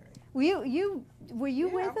 were you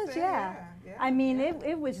with us? Yeah. I mean,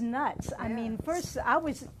 it was nuts. I mean, first I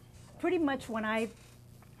was pretty much when I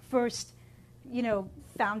first, you know,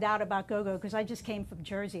 found out about go-go, because I just came from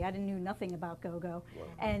Jersey. I knew nothing about go-go. Wow.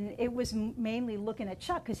 And it was mainly looking at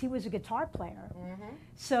Chuck because he was a guitar player.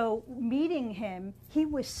 So meeting him, he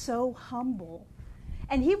was so humble.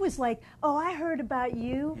 And he was like, oh, I heard about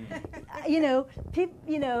you. You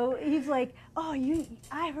know, he's like, oh,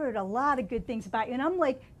 I heard a lot of good things about you. And I'm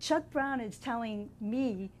like, Chuck Brown is telling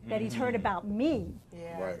me that he's heard about me.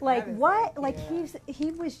 Yeah. Right. Like, what? Like,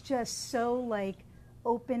 he was just so, like,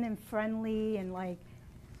 open and friendly and, like,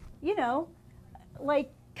 you know,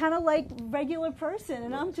 like, kind of like regular person.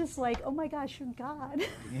 And I'm just like, oh my gosh, you're God.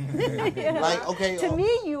 You know? Like, okay, to me,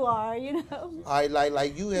 you are, you know. I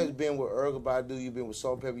like you have been with Erykah Badu, you've been with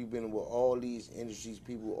Salt and Pepper, you've been with all these industries,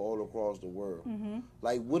 people all across the world.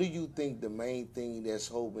 Like, what do you think the main thing that's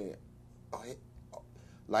holding,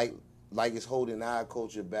 like it's holding our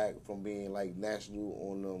culture back from being like national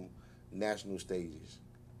on them national stages?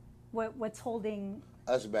 What's holding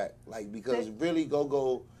us back? Like, because really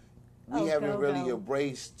go. We haven't really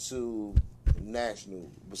embraced to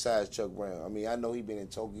national besides Chuck Brown. I mean, I know he's been in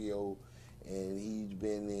Tokyo and he's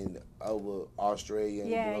been in over Australia.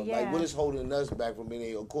 And, Like, what is holding us back from being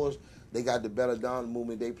able? Of course, they got the BelaDona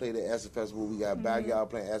movement. They play the Acid Festival. We got Backyard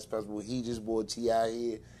playing Acid Festival. He just brought T.I.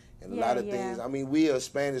 here and a lot of things. I mean, we are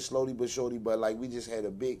expanding slowly but surely, but, like, we just had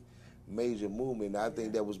a big major movement. I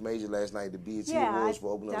think that was major last night, the BET Awards,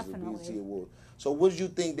 for opening up the BET Awards. So what do you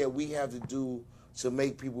think that we have to do to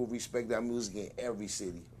make people respect our music in every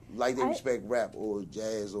city, like they respect rap or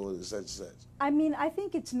jazz or such and such? I mean, I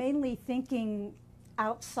think it's mainly thinking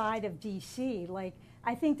outside of D.C. Like,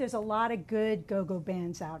 I think there's a lot of good go-go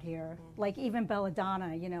bands out here, like even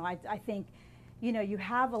BelaDona. You know, I think, you know, you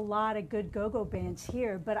have a lot of good go-go bands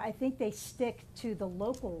here, but I think they stick to the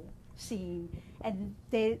local scene, and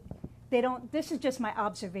they don't. This is just my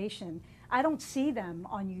observation. I don't see them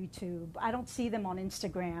on YouTube. I don't see them on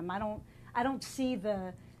Instagram. I don't see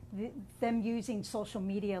the them using social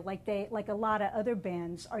media like a lot of other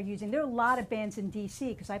bands are using. There are a lot of bands in DC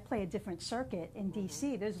because I play a different circuit in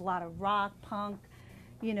DC. There's a lot of rock, punk,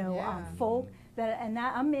 folk.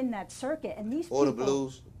 I'm in that circuit, and these or people, the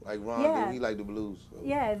blues, like Ron, he like the blues. So.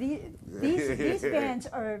 Yeah, these bands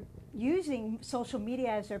are using social media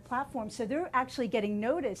as their platform, so they're actually getting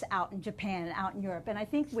noticed out in Japan and out in Europe. And I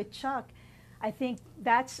think with Chuck, I think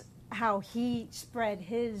that's how he spread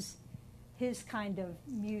his kind of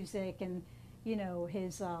music and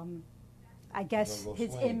his I guess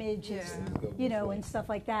his image is, and stuff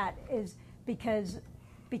like that is because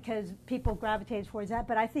people gravitate towards that.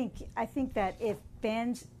 But I think that if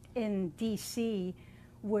bands in DC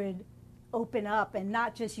would open up and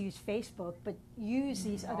not just use Facebook, but use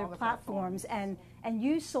these other platforms and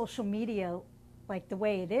use social media like the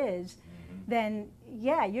way it is, then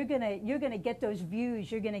yeah, you're gonna get those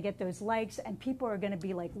views, you're gonna get those likes, and people are gonna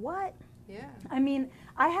be like, what? Yeah. I mean,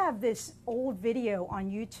 I have this old video on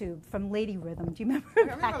YouTube from Lady Rhythm. Do you remember? I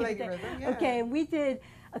remember Lady Rhythm, yeah. Okay, and we did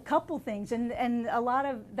a couple things, and a lot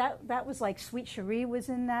of that was like Sweet Cherie was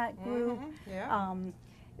in that group. Yeah.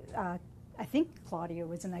 I think Claudia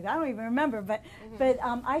was in that. I don't even remember, but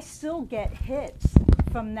I still get hits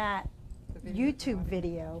from that YouTube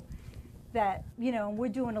video. That we're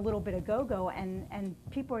doing a little bit of go-go, and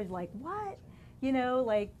people are like, what?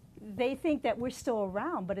 Like they think that we're still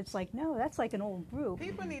around, but it's like, no, that's like an old group.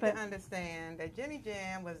 People need to understand that Jenny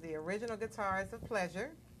Jam was the original guitarist of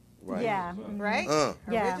Pleasure. Right. Yeah. Right?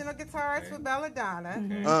 Original guitarist for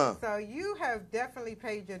BelaDona. So you have definitely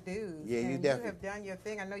paid your dues. Yeah, and you definitely. You have done your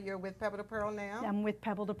thing. I know you're with Pebble to Pearl now. I'm with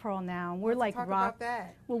Pebble to Pearl now. We're like talk rock. About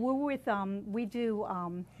that. Well, we're with we do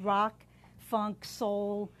rock, funk,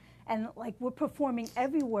 soul, and like we're performing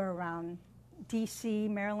everywhere around D.C.,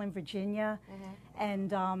 Maryland, Virginia,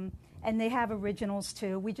 and they have originals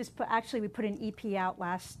too. We just we put an EP out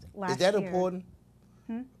last year. Is that important?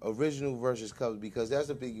 Original versus covers, because that's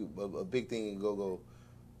a big thing in go-go.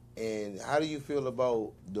 And how do you feel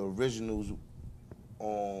about the originals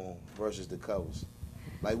versus the covers?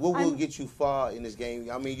 Like, what will get you far in this game?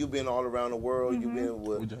 I mean, you've been all around the world. You've been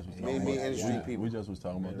with many industry people. We just was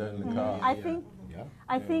talking about that in the car.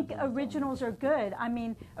 I think originals are good. I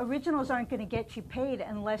mean, originals aren't going to get you paid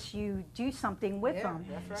unless you do something with them.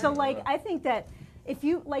 Right. So, like, I think that if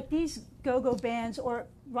you like these go-go bands or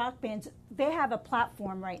rock bands, they have a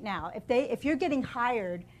platform right now. If you're getting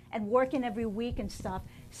hired and working every week and stuff,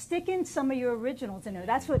 stick in some of your originals in there.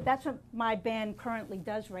 That's what my band currently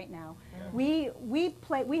does right now. Yeah. We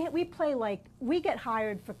play like we get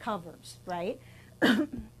hired for covers, right?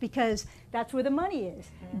 Because that's where the money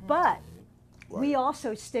is. But we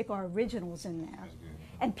also stick our originals in there,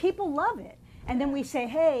 and people love it. And then we say,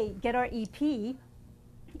 hey, get our EP.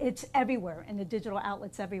 It's everywhere in the digital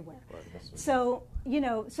outlets everywhere. So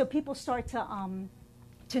so people start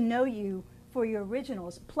to know you for your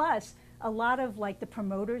originals. Plus, a lot of like the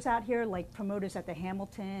promoters out here, like promoters at the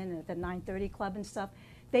Hamilton, at the 930 Club and stuff,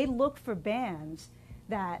 they look for bands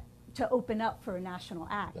to open up for a national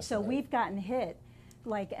act. We've gotten hit,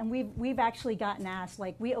 like, and we've actually gotten asked,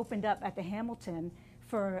 like, we opened up at the Hamilton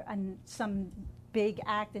for some big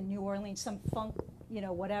act in New Orleans, some funk,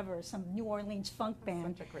 whatever, some New Orleans funk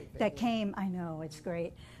band that came. I know, it's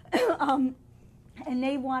great. And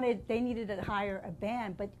they needed to hire a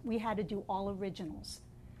band, but we had to do all originals.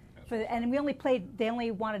 And they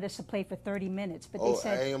only wanted us to play for 30 minutes, but they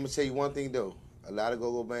said. I'm going to tell you one thing, though. A lot of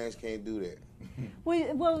go-go bands can't do that.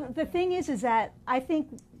 Well, the thing is that I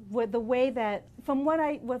think the way that, from what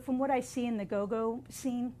I see in the go-go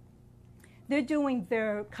scene, they're doing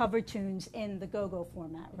their cover tunes in the go-go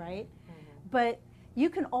format, right? But you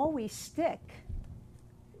can always stick.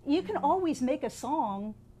 You can always make a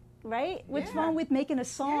song, right? What's wrong with making a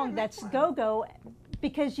song that's go-go?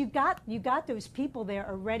 Because you got those people there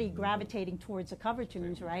already gravitating towards the cover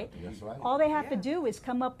tunes, right? That's right. All they have to do is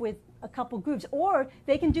come up with a couple grooves, or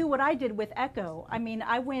they can do what I did with Echo. I mean,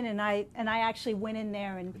 I went and I actually went in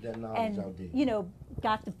there and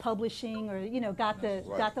got the publishing, or got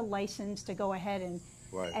the license to go ahead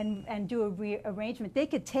and do a rearrangement. They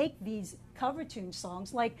could take these cover tune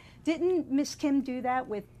songs, like, didn't Miss Kim do that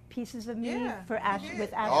with Pieces of Me with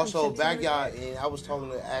Ashley? Also, Backyard, and I was talking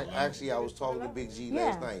to Big G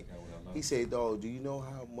last night. He said, "Dog, do you know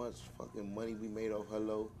how much fucking money we made off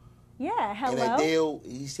Hello?" Yeah, Hello. And Adele,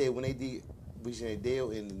 he said when they did recently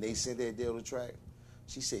Adele and they sent Adele the track,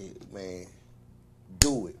 she said, "Man,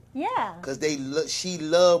 do it." Yeah. Because she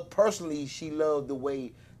loved the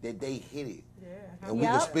way that they hit it. And we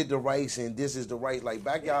can split the rights, and this is the rights. Like,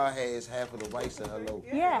 Backyard has half of the rights to Hello.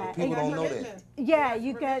 Yeah. People don't know that. Yeah,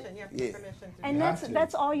 you get. Yeah. And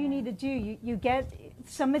that's all you need to do. You get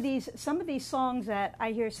some of these songs that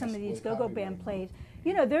I hear some of these go-go band plays,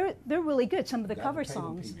 you know, they're really good. Some of the cover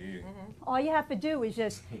songs. All you have to do is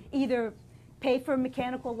just either pay for a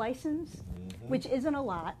mechanical license, which isn't a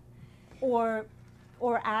lot, or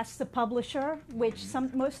ask the publisher, which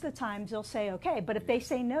most of the times they'll say okay. But if they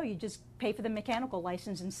say no, you just pay for the mechanical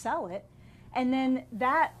license and sell it, and then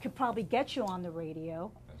that could probably get you on the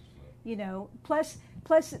radio. You know, plus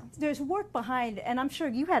there's work behind, and I'm sure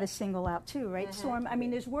you had a single out too, right, Storm? I mean,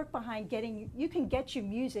 there's work behind you can get your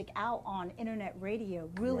music out on internet radio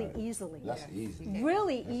really easily. That's easy.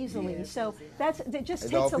 Really easily. Yeah, so it just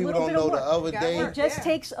And takes a little bit of work. The other day, it just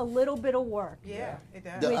takes a little bit of work. Yeah, it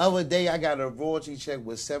does. The other day, I got a royalty check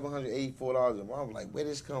with $784, and I was like, where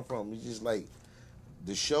this come from? It's just like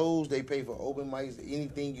the shows they pay for open mics,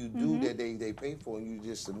 anything you do that they pay for, and you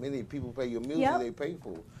just submit it. People pay your music, they pay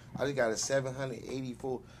for it. I just got a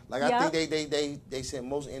 $784. Like I think they sent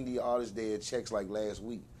most indie artists their checks like last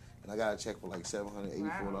week, and I got a check for like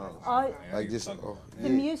 $784. Like just the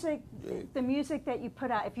music that you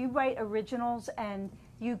put out. If you write originals and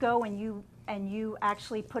you go and you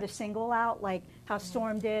actually put a single out, like how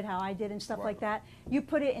Storm did, how I did, and stuff like that. You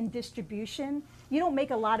put it in distribution. You don't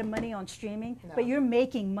make a lot of money on streaming, but you're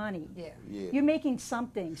making money. Yeah. You're making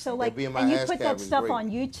something. So like, and you put that stuff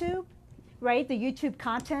on YouTube. Right, the YouTube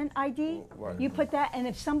content ID, you put that, and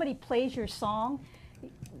if somebody plays your song,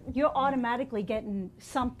 you're automatically getting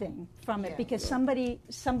something from it because somebody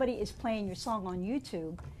is playing your song on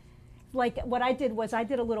YouTube. Like what I did was I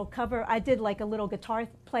did a little cover, I did like a little guitar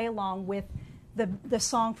play along with the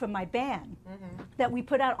song from my band that we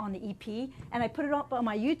put out on the EP, and I put it up on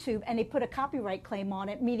my YouTube, and they put a copyright claim on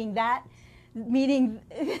it, meaning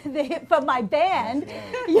from my band,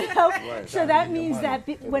 you know. So that means that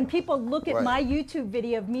when people look at my YouTube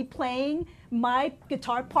video of me playing my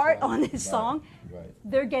guitar part on this song,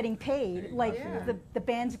 they're getting paid. Like the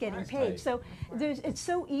band's getting paid. So it's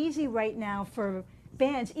so easy right now for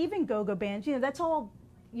bands, even go-go bands. You know, that's all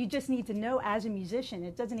you just need to know as a musician.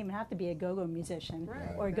 It doesn't even have to be a go-go musician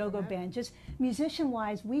or a go-go band. Just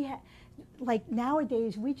musician-wise, like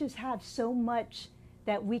nowadays we just have so much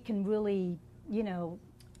that we can really, you know,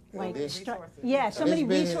 like so many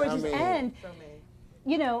resources, and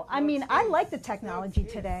you know, I mean, I like the technology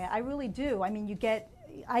today. I really do. I mean,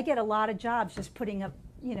 I get a lot of jobs just putting up,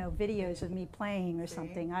 you know, videos of me playing or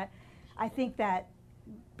something. I think that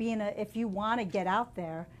if you want to get out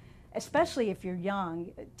there, especially if you're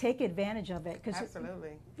young, take advantage of it, because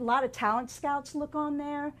a lot of talent scouts look on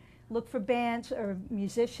there. Look for bands or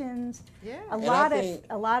musicians. Yeah. A lot of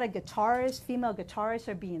guitarists, female guitarists,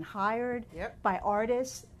 are being hired by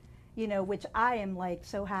artists, you know, which I am like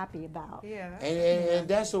so happy about. Yeah. And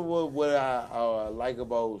that's what I like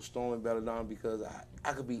about Storm and BelaDona, because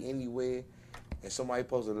I could be anywhere, and somebody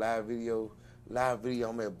posts a live video.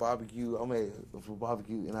 I'm at barbecue. For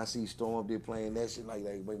barbecue, and I see Storm up there playing that shit. Like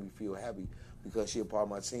make me feel happy. Because she a part of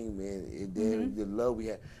my team, man. The love we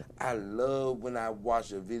have. I love when I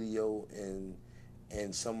watch a video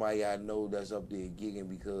and somebody I know that's up there gigging,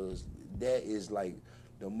 because that is like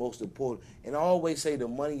the most important. And I always say the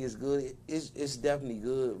money is good. It's definitely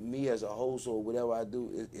good. Me as a host or whatever I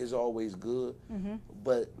do, it's always good.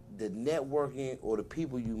 But the networking or the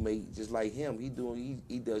people you make, just like him, he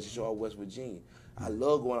does a show out West Virginia. I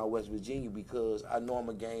love going out West Virginia because I know I'm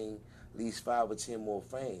going to gain at least 5 or 10 more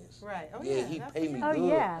fans. Right. Oh, he pay me good.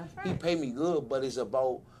 Yeah. He pay me good, but it's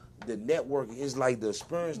about the networking. It's like the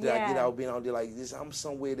experience that I get out being out there like this. I'm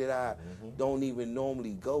somewhere that I don't even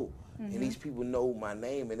normally go. And these people know my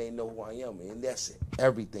name and they know who I am. And that's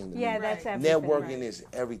everything to me. Yeah, that's everything. Networking is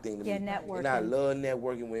everything to me. Yeah, networking. And I love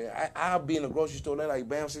networking. When I'll be in a grocery store, they're like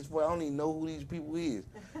BAM640. I don't even know who these people is.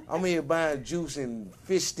 I'm here buying juice and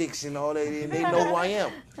fish sticks and all that, and they know who I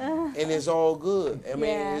am. And it's all good. I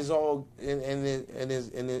mean, it's all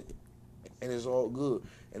and it's all good.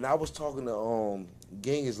 And I was talking to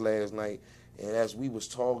Genghis last night, and as we was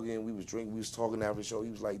talking, we was drinking, we was talking after the show. He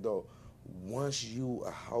was like, dog, once you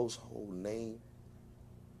a household name,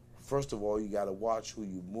 first of all, you got to watch who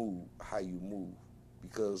you move, how you move.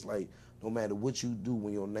 Because, like, no matter what you do,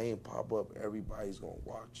 when your name pop up, everybody's going to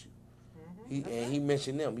watch you. And he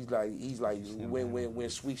mentioned them. He's like when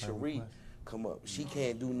Sweet Cherie come up, she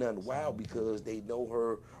can't do nothing wild because they know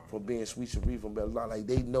her from being Sweet Cherie from BelaDona. Like,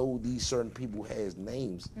 they know these certain people has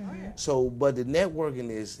names. So, but the networking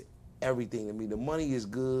is everything to me. The money is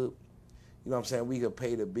good. You know what I'm saying? We could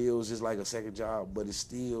pay the bills. It's like a second job, but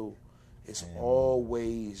it's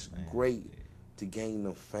always great to gain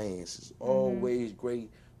them fans. It's always great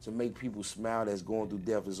to make people smile that's going through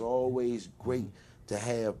death. It's always great to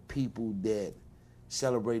have people that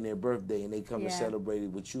celebrating their birthday and they come to celebrate it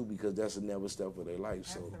with you because that's a never step of their life.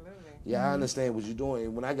 So, yeah, I understand what you're doing.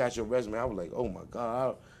 And when I got your resume, I was like, oh my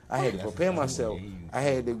God, I had to prepare myself. I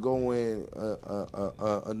had to go in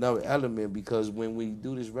another element because when we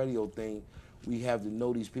do this radio thing, we have to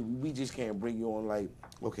know these people. We just can't bring you on like,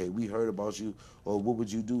 okay, we heard about you, or what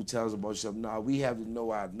would you do? Tell us about yourself. No, we have to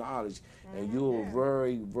know our knowledge, and you're a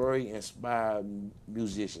very, very inspired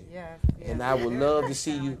musician. And I would love to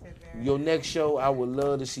see you. Your next show, I would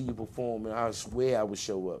love to see you perform, and I swear I would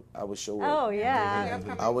show up. I would show up. Oh, yeah.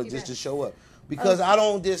 I would just to show up. Because I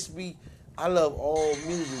don't just be, I love all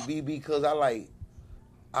music, because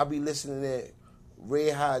I be listening to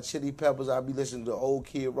Red Hot Chili Peppers, I be listening to Old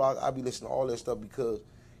Kid Rock, I be listening to all that stuff because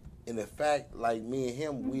in the fact, like me and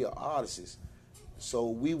him, we are artists. So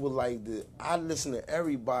we would like to, I listen to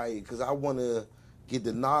everybody because I want to get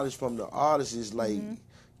the knowledge from the artists like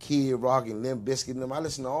Kid Rock and Limp Bizkit and them. I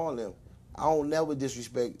listen to all of them. I don't never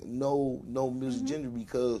disrespect no music genre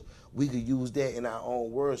because we could use that in our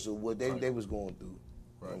own words of what they was going through.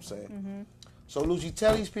 You know what I'm saying? So Lucci,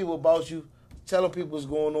 tell these people about you. Tell them people what's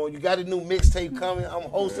going on. You got a new mixtape coming. I'm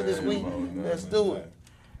hosting this week. Let's do it.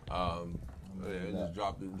 Just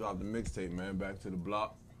dropped the mixtape, man. Back to the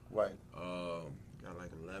block. Right. Got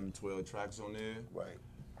like 11, 12 tracks on there. Right.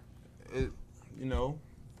 It,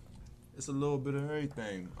 it's a little bit of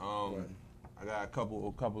everything. I got a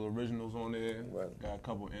couple originals on there. Right. Got a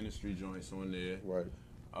couple industry joints on there. Right.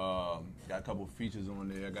 Got a couple features on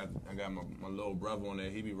there. I got my little brother on there.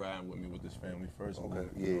 He be riding with me with this Family First. Okay. Movie,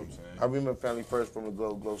 Yeah. You know what I'm saying? I remember Family First from the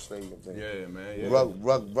Glow Stadium thing. Yeah, man. Yeah.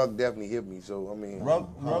 Ruck definitely hit me. So I mean,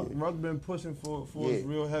 Ruck been pushing for us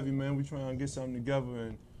real heavy, man. We trying to get something together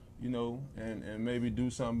and and maybe do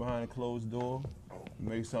something behind a closed door,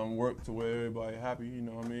 make something work to where everybody happy. You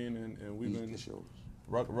know what I mean? And we've been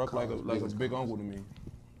Ruck like a big uncle to me.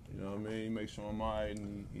 You know what I mean? He makes sure I'm all right,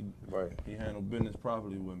 and he handle business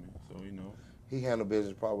properly with me. So he handle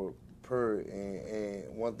business proper.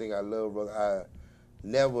 And one thing I love, Ruck, I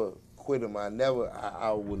never quit him. I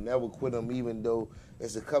would never quit him, even though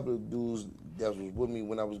there's a couple of dudes that was with me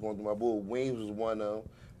when I was going through my book. Wayne was one of them.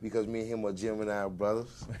 Because me and him are Gemini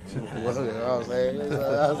brothers. You know what I'm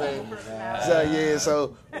saying?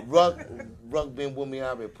 So Ruck been with me.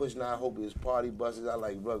 I've been pushing. I hope his party buses. I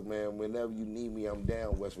like Ruck, man. Whenever you need me, I'm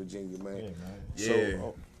down, West Virginia, man.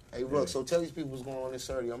 So, hey, Ruck, so tell these people what's going on this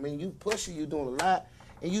Saturday. I mean, you pushing, you doing a lot.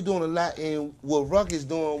 And you doing a lot. And what Ruck is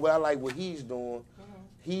doing, what I like what he's doing,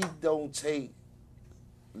 he don't take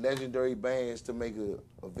legendary bands to make an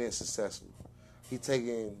event successful. He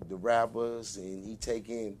taking the rappers and he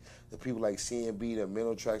taking the people like CNB, the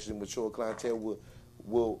mental traction, mature clientele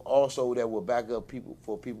will also that will back up people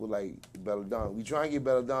for people like BelaDona. We try and get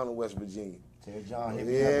BelaDona in West Virginia. Tell John, we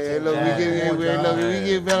get BelaDona in West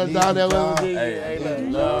Virginia. Hey,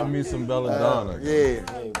 love me some BelaDona. Yeah.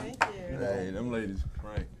 Hey, them ladies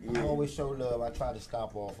crank. I always show love. I try to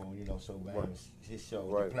stop off on, so bad. His show,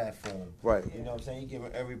 the platform. Right. You know what I'm saying? He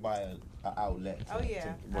giving everybody an outlet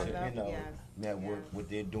to network, what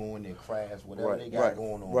they're doing, their crafts, whatever they got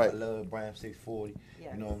going on. I love BAM640.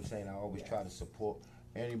 You know what I'm saying? I always try to support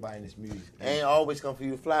anybody in this music. Ain't always come for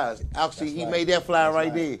you flyers. Actually, he made that flyer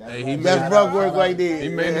right there. Hey, that's Ruck work right there. He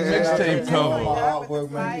made the mixtape cover.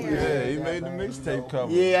 Yeah, he made the mixtape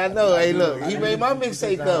cover. Yeah, I know. Hey, look, he made my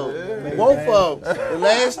mixtape cover. Both of them. The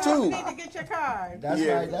last two. You need to get your card. That's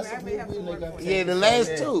right. That's what we look up. Yeah, the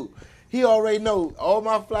last two. He already know all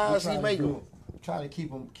my flyers. He make them. Try to keep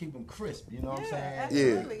them crisp. You know what I'm saying?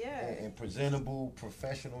 Absolutely, and presentable,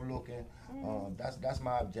 professional looking. That's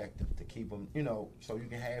my objective, to keep them, so you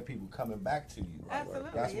can have people coming back to you. Absolutely,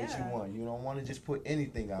 that's what you want. You don't want to just put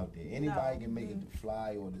anything out there. Anybody can make it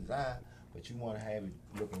fly or design, but you want to have it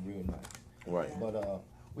looking real nice. Right. But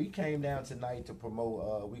we came down tonight to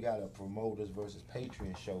promote. We got a Promoters versus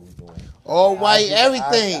Patreon show we're doing. All white,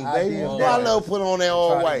 everything, baby. I love put on that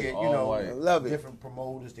all white. Get, I love it. Different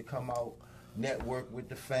promoters to come out, network with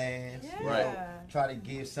the fans. Try to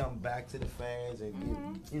give something back to the fans and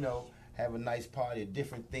give, have a nice party, a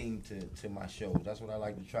different theme to my shows. That's what I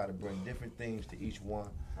like to try to bring, different themes to each one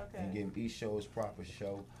and give each show its proper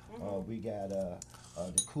show. We got the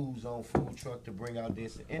Cool Zone food truck to bring out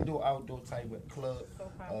this indoor-outdoor type of club.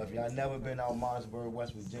 If y'all never been out Martinsburg,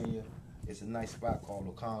 West Virginia, it's a nice spot called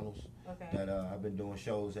O'Connell's that I've been doing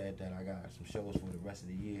shows at. That I got some shows for the rest of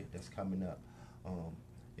the year that's coming up.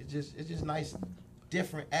 It's just nice.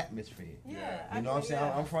 Different atmosphere. You know what I'm saying?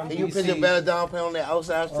 I'm from Can you picture BelaDona playing on that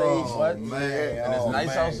outside stage? Oh, man. And it's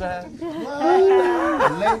nice outside?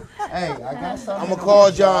 Hey, I got something. I'm going to call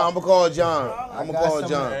John. I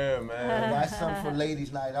got something for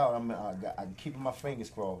ladies' night out. I'm keeping my fingers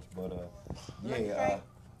crossed, but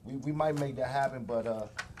we might make that happen.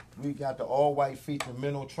 But we got the all white featuring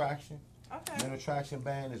Mental Traction. Okay. Mental Traction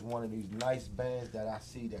band is one of these nice bands that I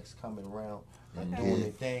see that's coming around and doing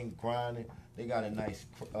their thing, grinding. They got a nice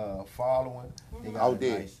following.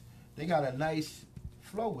 They got a nice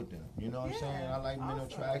flow with them. You know what I'm saying? I like Mental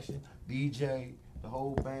Traction, BJ, the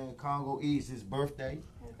whole band. Congo E is his birthday.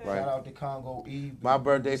 Okay. Shout out to Congo E. My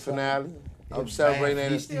birthday finale. I'm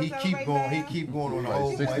celebrating. He keep going. He keep going on the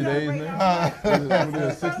whole 60 days now.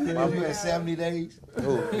 60 days. I'm doing 70 days.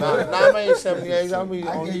 I made 70 days. I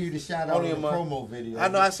gave you the shout out on the promo video. I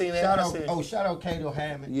know. I seen that. Shout out Kato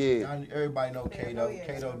Hammond. Yeah. Everybody know Kato.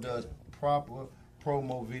 Kato does proper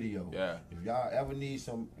promo video. Yeah. If y'all ever need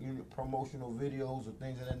some promotional videos or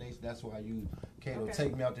things of that nature, that's why I use Kato.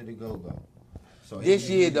 Take me out to the go-go. So this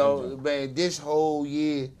year though, man, this whole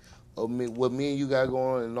year of what me and you got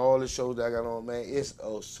going and all the shows that I got on, man, it's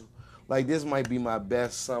like this might be my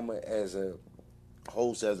best summer as a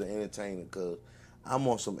host, as an entertainer, cause I'm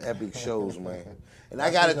on some epic shows, man. And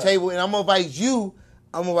I got a table, and I'm gonna invite you.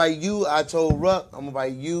 I told Ruck, I'm gonna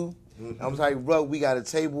invite you. I'm gonna invite Ruck. We got a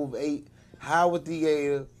table of 8. Howard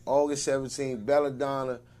Theater, August 17th,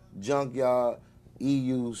 BelaDona, Junkyard,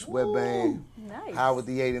 EU, Sweatband, nice. Howard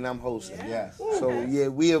Theater, and I'm hosting. Yes. So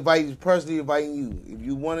we personally inviting you. If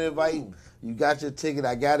you want to invite, you got your ticket.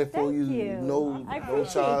 I got it for you. No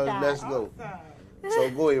charge. Let's go. So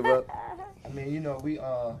go ahead, bro. I mean, you know, we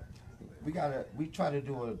try to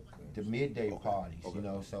do the midday parties. You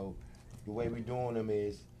know, so the way we doing them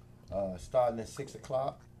is starting at 6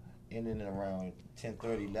 o'clock. Ending around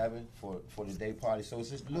 10:30, 11 for the day party. So it's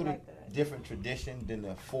just a little different tradition than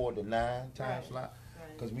the 4 to 9 time slot,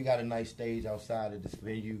 because we got a nice stage outside of this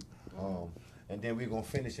venue. And then we're going to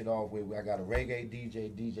finish it off with, I got a reggae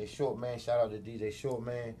DJ Shortman. Shout out to DJ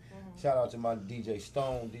Shortman. Shout out to my DJ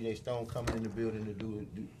Stone. DJ Stone coming in the building to do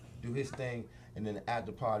his thing. And then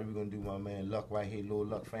after party, we're going to do my man Luck right here, Lil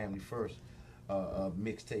Luck Family First,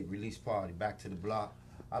 mixtape release party, Back to the Block.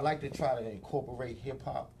 I like to try to incorporate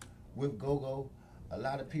hip-hop with go-go. A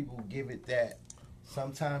lot of people give it that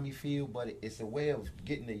sometime you feel, but it's a way of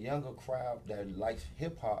getting the younger crowd that likes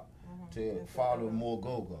hip-hop to follow more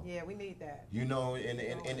go-go. Yeah, we need that. You know, and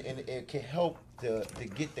it can help to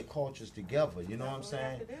get the cultures together. You know what I'm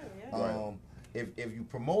saying? If you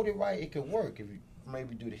promote it right, it can work. If you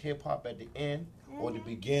maybe do the hip-hop at the end or the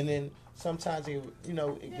beginning, sometimes it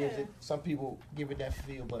gives it, some people give it that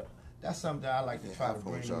feel, but that's something that I like to try to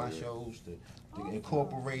bring to my shows, to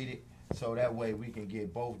incorporate it, so that way we can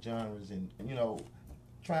get both genres and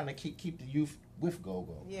trying to keep the youth with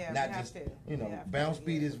go-go. Yeah, not just bounce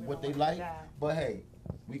beat is what they like, but hey,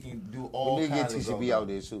 we can do all kinds of go-go. We need to get TCB out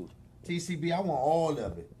there too. TCB, I want all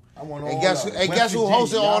of it. I want all and guess, of it. And guess who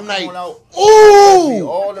hosted all night? Ooh!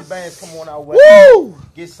 All the bands come on out west. Woo!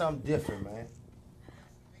 Get something different, man.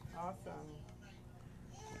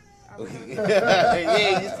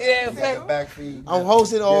 Yeah, you see that? I'm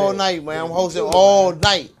hosting all night, man. I'm hosting all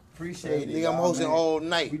night. Appreciate it. I'm hosting all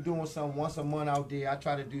night. We doing something once a month out there. I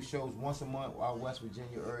try to do shows once a month out West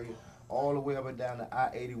Virginia area, all the way up and down to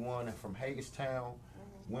I-81 and from Hagerstown,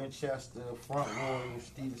 Winchester, Front Royal,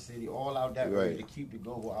 Stevens City, all out that way to keep the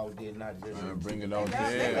go-go out there, not just bring it out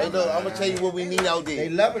there. Hey, look, I'm gonna tell you what we need out there. They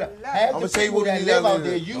love it. Half the people that live out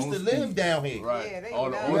there used to live down here. Right. Yeah, they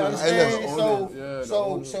understand?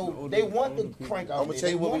 So they want to crank out there. I'm gonna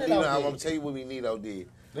tell you what we need. I'm gonna tell you what we need out there.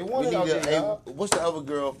 They want it out there. What's the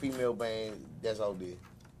other female band that's out there?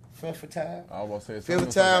 Femme Fatale. I was gonna say Femme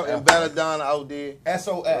Fatale and BelaDona out there.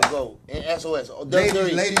 SOS. Go. And SOS.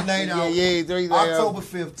 Lady night out. Yeah, October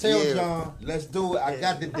 5th. Tell John, let's do it. I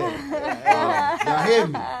got the day. Y'all hear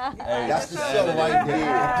me? That's the show right there.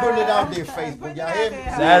 I'm putting it out there, Facebook. Y'all hear me?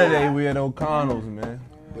 Saturday we at O'Connell's, man.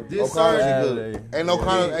 But this Saturday. Ain't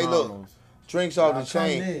O'Connell's. Hey, look. Drinks off the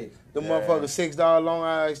chain. The motherfucker $6 Long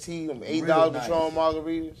Island iced tea, them $8 Patron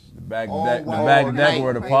margaritas. The back deck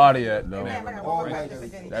where the party at, though.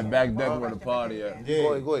 That back deck where the party at.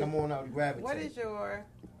 Yeah, go ahead. Come on out and grab it. What is your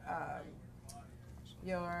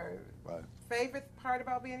favorite part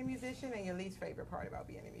about being a musician and your least favorite part about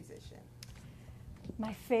being a musician?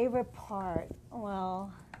 My favorite part,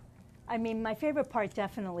 well, I mean, my favorite part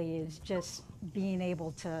definitely is just being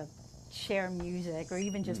able to share music or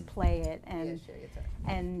even just play it and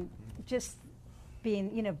just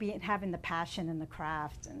having the passion and the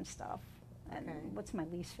craft and stuff. And what's my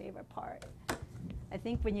least favorite part? I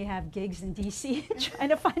think when you have gigs in DC trying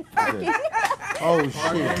to find parking. Oh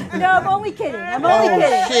shit! No, I'm only kidding. Shit! You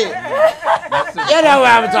know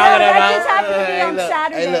what I'm talking about. That just happened to be on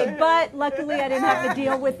Saturday, but luckily I didn't have to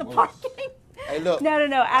deal with the parking. Hey, look.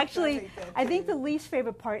 No. Actually, I think the least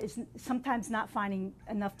favorite part is sometimes not finding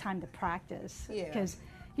enough time to practice. Yeah. Because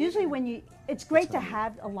usually it's great to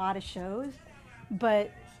have a lot of shows,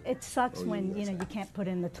 but it sucks when you can't put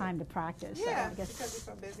in the time to practice. Yeah, so I guess, because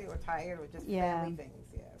you're so busy or tired or just Yeah. family things.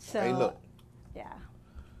 Yeah. So, Hey, look. Yeah.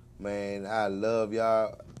 Man, I love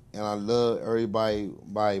y'all, and I love everybody.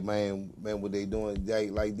 Man, what they doing?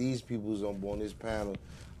 Like these people's on this panel.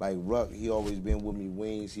 Like Ruck, he always been with me.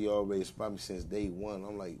 Wings, he always inspired me since day one.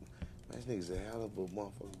 I'm like, man, this nigga's a hell of a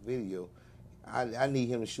motherfucking video. I need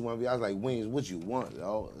him to shoot my video. I was like, Wings, what you want,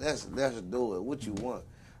 dog? Let's do it. What you want?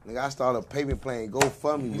 Like I started a payment plan,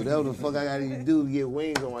 GoFundMe, whatever the fuck I gotta do to get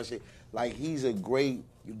Wings on my shit. Like he's a great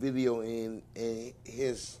video, and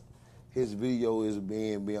his video is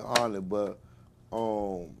being honored. But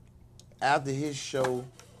after his show,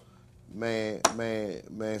 man,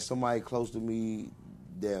 somebody close to me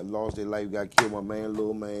that lost their life got killed. My man,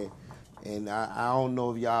 Lil Man. And I don't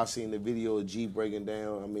know if y'all seen the video of G breaking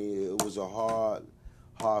down. I mean, it was a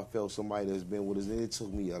heartfelt somebody that's been with us. And it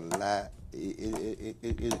took me a lot.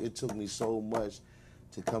 It took me so much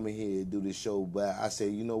to come in here and do this show. But I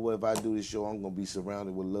said, you know what? If I do this show, I'm going to be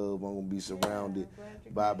surrounded with love. I'm going to be surrounded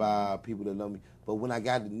by people that love me. But when I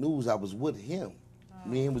got the news, I was with him.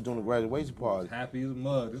 Me and him was doing a graduation party. Happy as a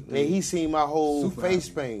mug. And he seen my whole Super face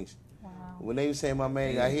happy. paint. When they were saying my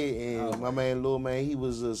man got hit, and my man Lil Man, he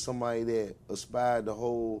was somebody that aspired the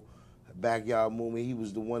whole backyard movement. He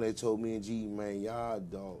was the one that told me and G, man, y'all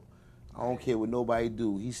dog, I don't care what nobody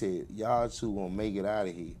do. He said, y'all two gonna make it out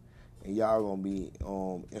of here, and y'all gonna be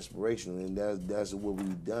inspirational, and that's what we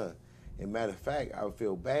done. And matter of fact, I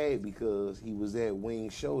feel bad because he was at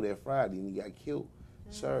Wing's show that Friday, and he got killed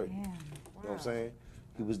Saturday. You know what I'm saying?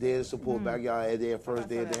 He was there to support backyard at their first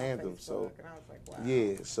day at the anthem. So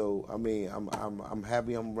yeah, so I mean, I'm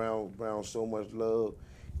happy I'm around so much love,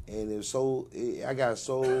 and I got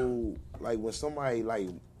so like when somebody like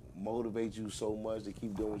motivates you so much to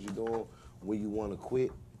keep doing what you're doing, when you want to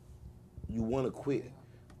quit,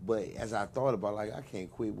 But as I thought about, like, I can't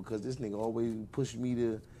quit because this nigga always pushed me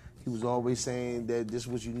to. He was always saying that this is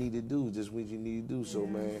what you need to do. This is what you need to do. So,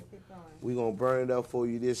 man, we're going to burn it up for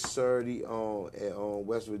you this Saturday at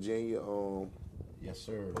West Virginia. Yes,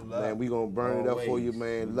 sir. Man, we're going to burn it up for you,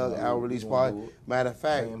 man. Luck Out Release Party. Matter of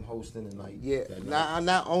fact. I am hosting tonight. Yeah.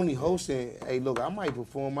 Not only hosting. Hey, look, I might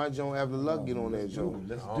perform my joint after Luck get on that joint.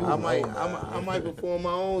 Let's do I might perform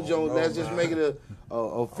my own joint. Let's just make it a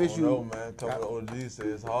official. I don't know, man. Talking to OG said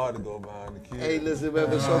it's hard to go behind the kid. Hey, listen,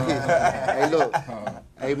 man, it's okay. Hey, look.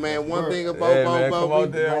 Hey, man, one thing about come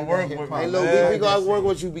out there and work with me. Hey, look, we got to work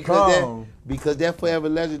with you because that Forever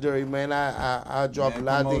Legendary, man. I dropped a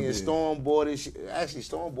lot of things. Storm bought it. Actually,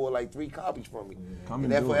 Storm bought like 3 copies from me.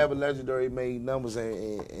 And that Forever Legendary made numbers,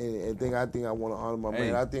 and I think I want to honor my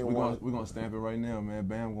man. I think we're gonna stamp it right now, man.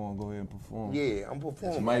 Bam gonna go ahead and perform. Yeah, I'm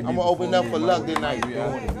performing. I'm gonna open up for Luck tonight.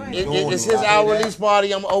 It's his hour release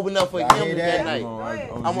party. I'm gonna open up for him that night.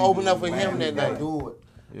 I'm gonna open up for him that night. Do it.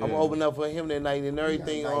 I'm gonna open up for him that night and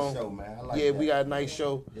everything. Nice show, man. I like we got a nice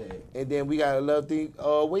show. Yeah. And then we got a little thing.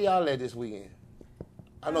 Where y'all at this weekend?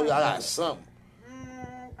 I know y'all got something.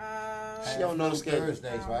 She don't know the schedule.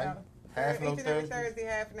 Thursdays, right? Half no Thursdays. Thursday,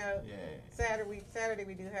 half no. Yeah. Saturday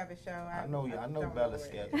we do have a show. I know Bella's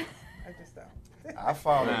schedule. I just don't. I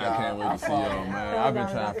follow Man, y'all. I can't wait to see y'all, man. I've been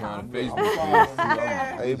trying to find a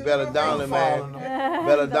Facebook. Hey, BelaDona, man.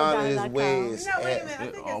 BelaDona is where it's No, wait a minute. I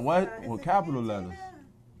think it's, what? With capital letters?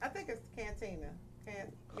 I think it's Cantina.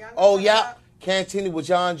 Oh, yeah. Cantina with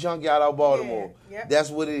John Junkyard out of Baltimore. Yeah, yep. That's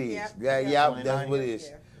what it is. Yep. That's what it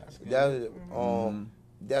is.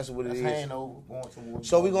 That's what it is. Handover, going towards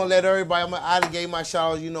So we're going to let everybody, I done gave my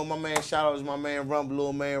shout outs. You know, my man shout out is my man Rumble,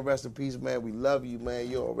 little man. Rest in peace, man. We love you, man.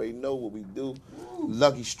 You already know what we do.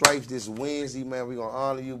 Lucky Stripes this Wednesday, man. We're going to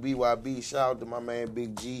honor you. BYB, shout out to my man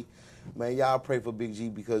Big G. Man, y'all pray for Big G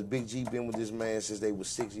because Big G been with this man since they was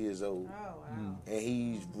 6 years old. Oh, wow. And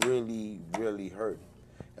he's really, really hurt.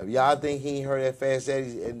 If y'all think he ain't hurt that fast,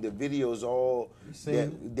 and the videos all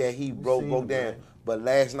that he broke down. Man. But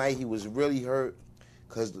last night he was really hurt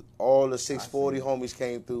because all the 640 homies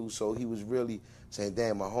came through. So he was really saying,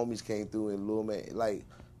 damn, my homies came through and Lil Man, like,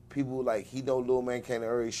 people, like, he know Lil Man came to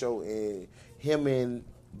early show and him and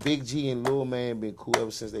Big G and Lil Man been cool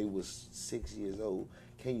ever since they was 6 years old.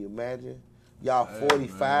 Can you imagine? Y'all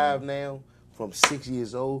 45 now from 6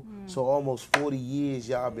 years old. So almost 40 years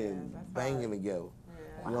y'all been banging together.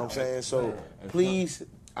 You know what I'm saying? So please,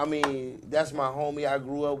 I mean, that's my homie. I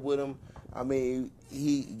grew up with him. I mean,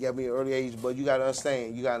 he got me an early age, but you gotta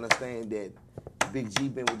understand that Big G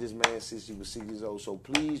been with this man since he was 6 years old. So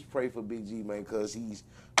please pray for Big G, man, because he's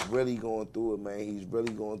really going through it, man. He's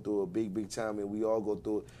really going through a big time, and we all go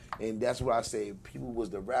through it. And that's what I say. People was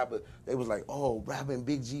the rapper. They was like, oh, rapping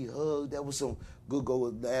Big G hug. That was some good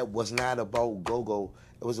go. That was not about go-go.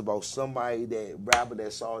 It was about somebody that rapper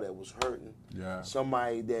that saw that was hurting. Yeah.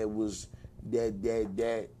 Somebody that was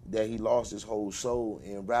that he lost his whole soul.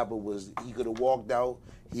 And rapper he could have walked out.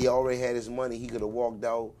 He already had his money. He could have walked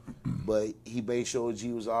out, but he made sure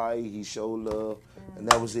G was all right. He showed love, and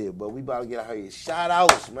that was it. But we about to get out here. Shout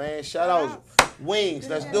outs, man. Shout outs. Wings.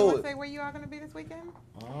 Let's do it. Say where you are going to be this weekend?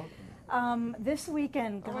 This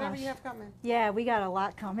weekend, gosh. Or whatever you have coming. Yeah, we got a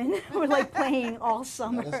lot coming. We're like playing all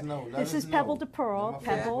summer. Let us know. This is Pebble to Pearl.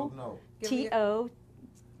 Pebble, T-O,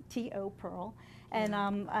 Pearl. And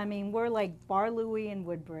I mean, we're like Bar Louie and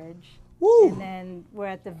Woodbridge. Woo. And then we're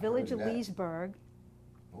at the Village of Leesburg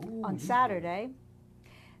on Saturday.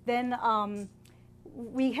 Then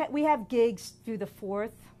we have gigs through the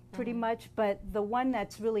 4th, pretty much. But the one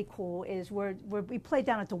that's really cool is we play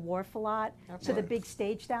down at the Wharf a lot. Okay. So the big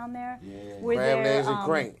stage down there. Yeah. We're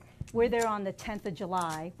there. We're there on the 10th of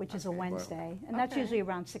July, which is a Wednesday, and that's usually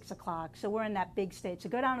around 6 o'clock. So we're in that big stage. So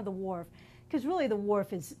go down to the Wharf. Because really, the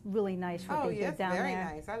Wharf is really nice. What they did down very there.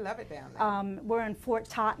 Nice. I love it down there. We're in Fort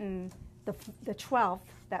Totten the 12th,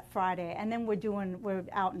 that Friday, and then we're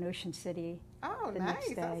out in Ocean City. Oh, the nice. Next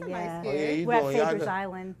day. That's a yeah. nice gig. We're at Faber's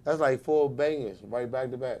Island. That's like 4 bangers right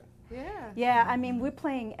back to back. Yeah. Yeah, I mean, we're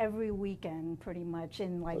playing every weekend pretty much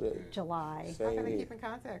in July. How can they keep in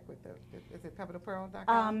contact with is it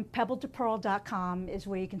pebbletopearl.com? Pebbletopearl.com is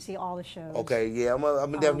where you can see all the shows. Okay, yeah, I'm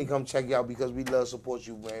gonna definitely come check you out because we love support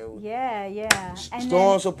you, man. Yeah. And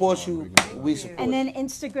Storm supports you, we support you. And then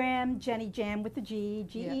Instagram, Jenny Jam with the G,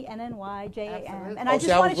 GENNYJAM. And I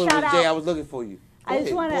just want to shout out. I was looking for you. I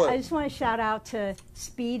just want to shout out to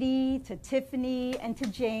Speedy, to Tiffany, and to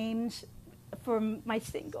James for my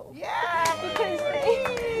single. Yeah,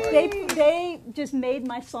 because they just made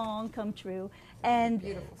my song come true. And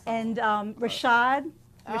Rashad,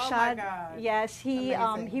 oh my God. Yes, he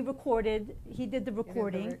recorded. He did the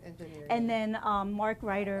recording, and then Mark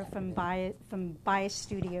Ryder from Bias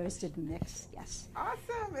Studios did the mix. Yes.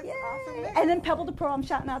 Awesome! It's awesome. Mix. And then Pebble to Pearl, I'm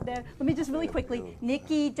shouting out there. Let me just really quickly: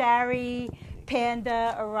 Nikki, Dari,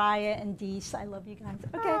 Panda, Araya, and Deese. I love you guys.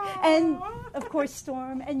 Okay, and of course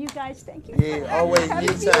Storm, and you guys. Thank you. Yeah, always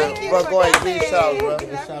anytime. Bro, go ahead, give a shout out, bro.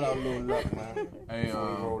 Shout out Lil Luck, man. Hey,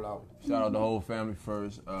 shout out the whole family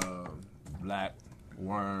first. Black,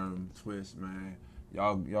 Worm, Twist, man.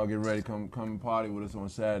 Y'all get ready. Come party with us on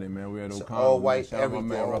Saturday, man. We're at O'Connell. All white, shout out my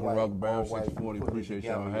everything. man, Rock BAM640. Appreciate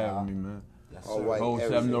y'all having me, man. All white, Whole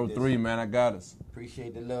 703, man. I got us.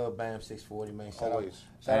 Appreciate the love, BAM640, man. Shout out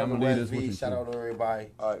I'm to West V. Shout out to everybody.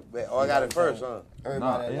 All right, man. I got it first, huh?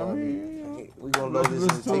 Everybody. We gonna load this in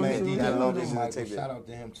the tape. We gotta load this in the tape. Shout out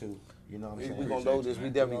to him too. You know what I'm saying? We gonna load this. We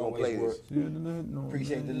definitely gonna play this.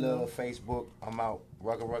 Appreciate the love, Facebook. I'm out.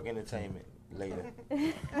 Ruck Entertainment. Later. All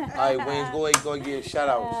right, Wayne, go ahead, give shout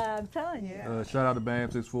outs. I'm telling you. Shout out to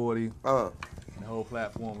BAM640. And the whole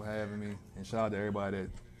platform for having me. And shout out to everybody that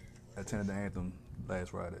attended the anthem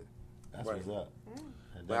last Friday. That's what's up.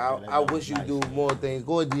 I wish you do more things.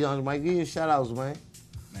 Go ahead, Dion, Mike. Give your shout outs, man.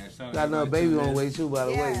 Got another baby on the way too, by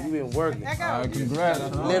the way. You been working. Congrats.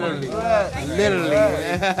 Literally.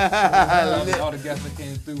 All the guests that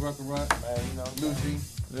came through, Ruck, Lucy.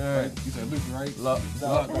 Yeah. You said Lucy, right? Luck.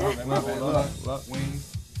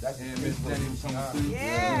 Wings. And Miss Jenny was coming through.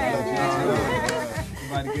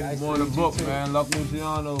 Everybody getting more in the book, man. Luck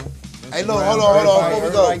Luciano. Hey, look, hold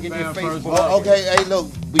on. Before we go. Okay, hey, look.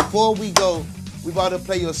 Before we go, we about to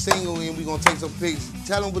play your single and we gonna take some pics.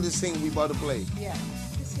 Tell them what the single we about to play. Yeah.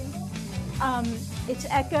 It's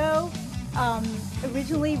Echo.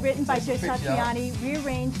 Originally written by Joe Satriani,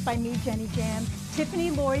 rearranged by me, Jenny Jam. Tiffany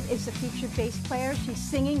Lloyd is the featured bass player. She's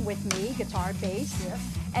singing with me, guitar, bass. Yeah.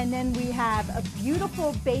 And then we have a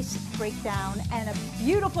beautiful bass breakdown and a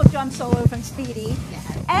beautiful drum solo from Speedy.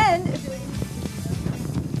 And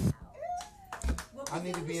I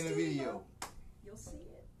need to be in the video. You'll see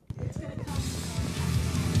it. It's gonna come.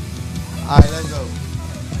 All right, let's go.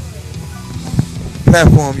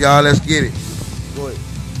 Platform, y'all. Let's get it. Go ahead.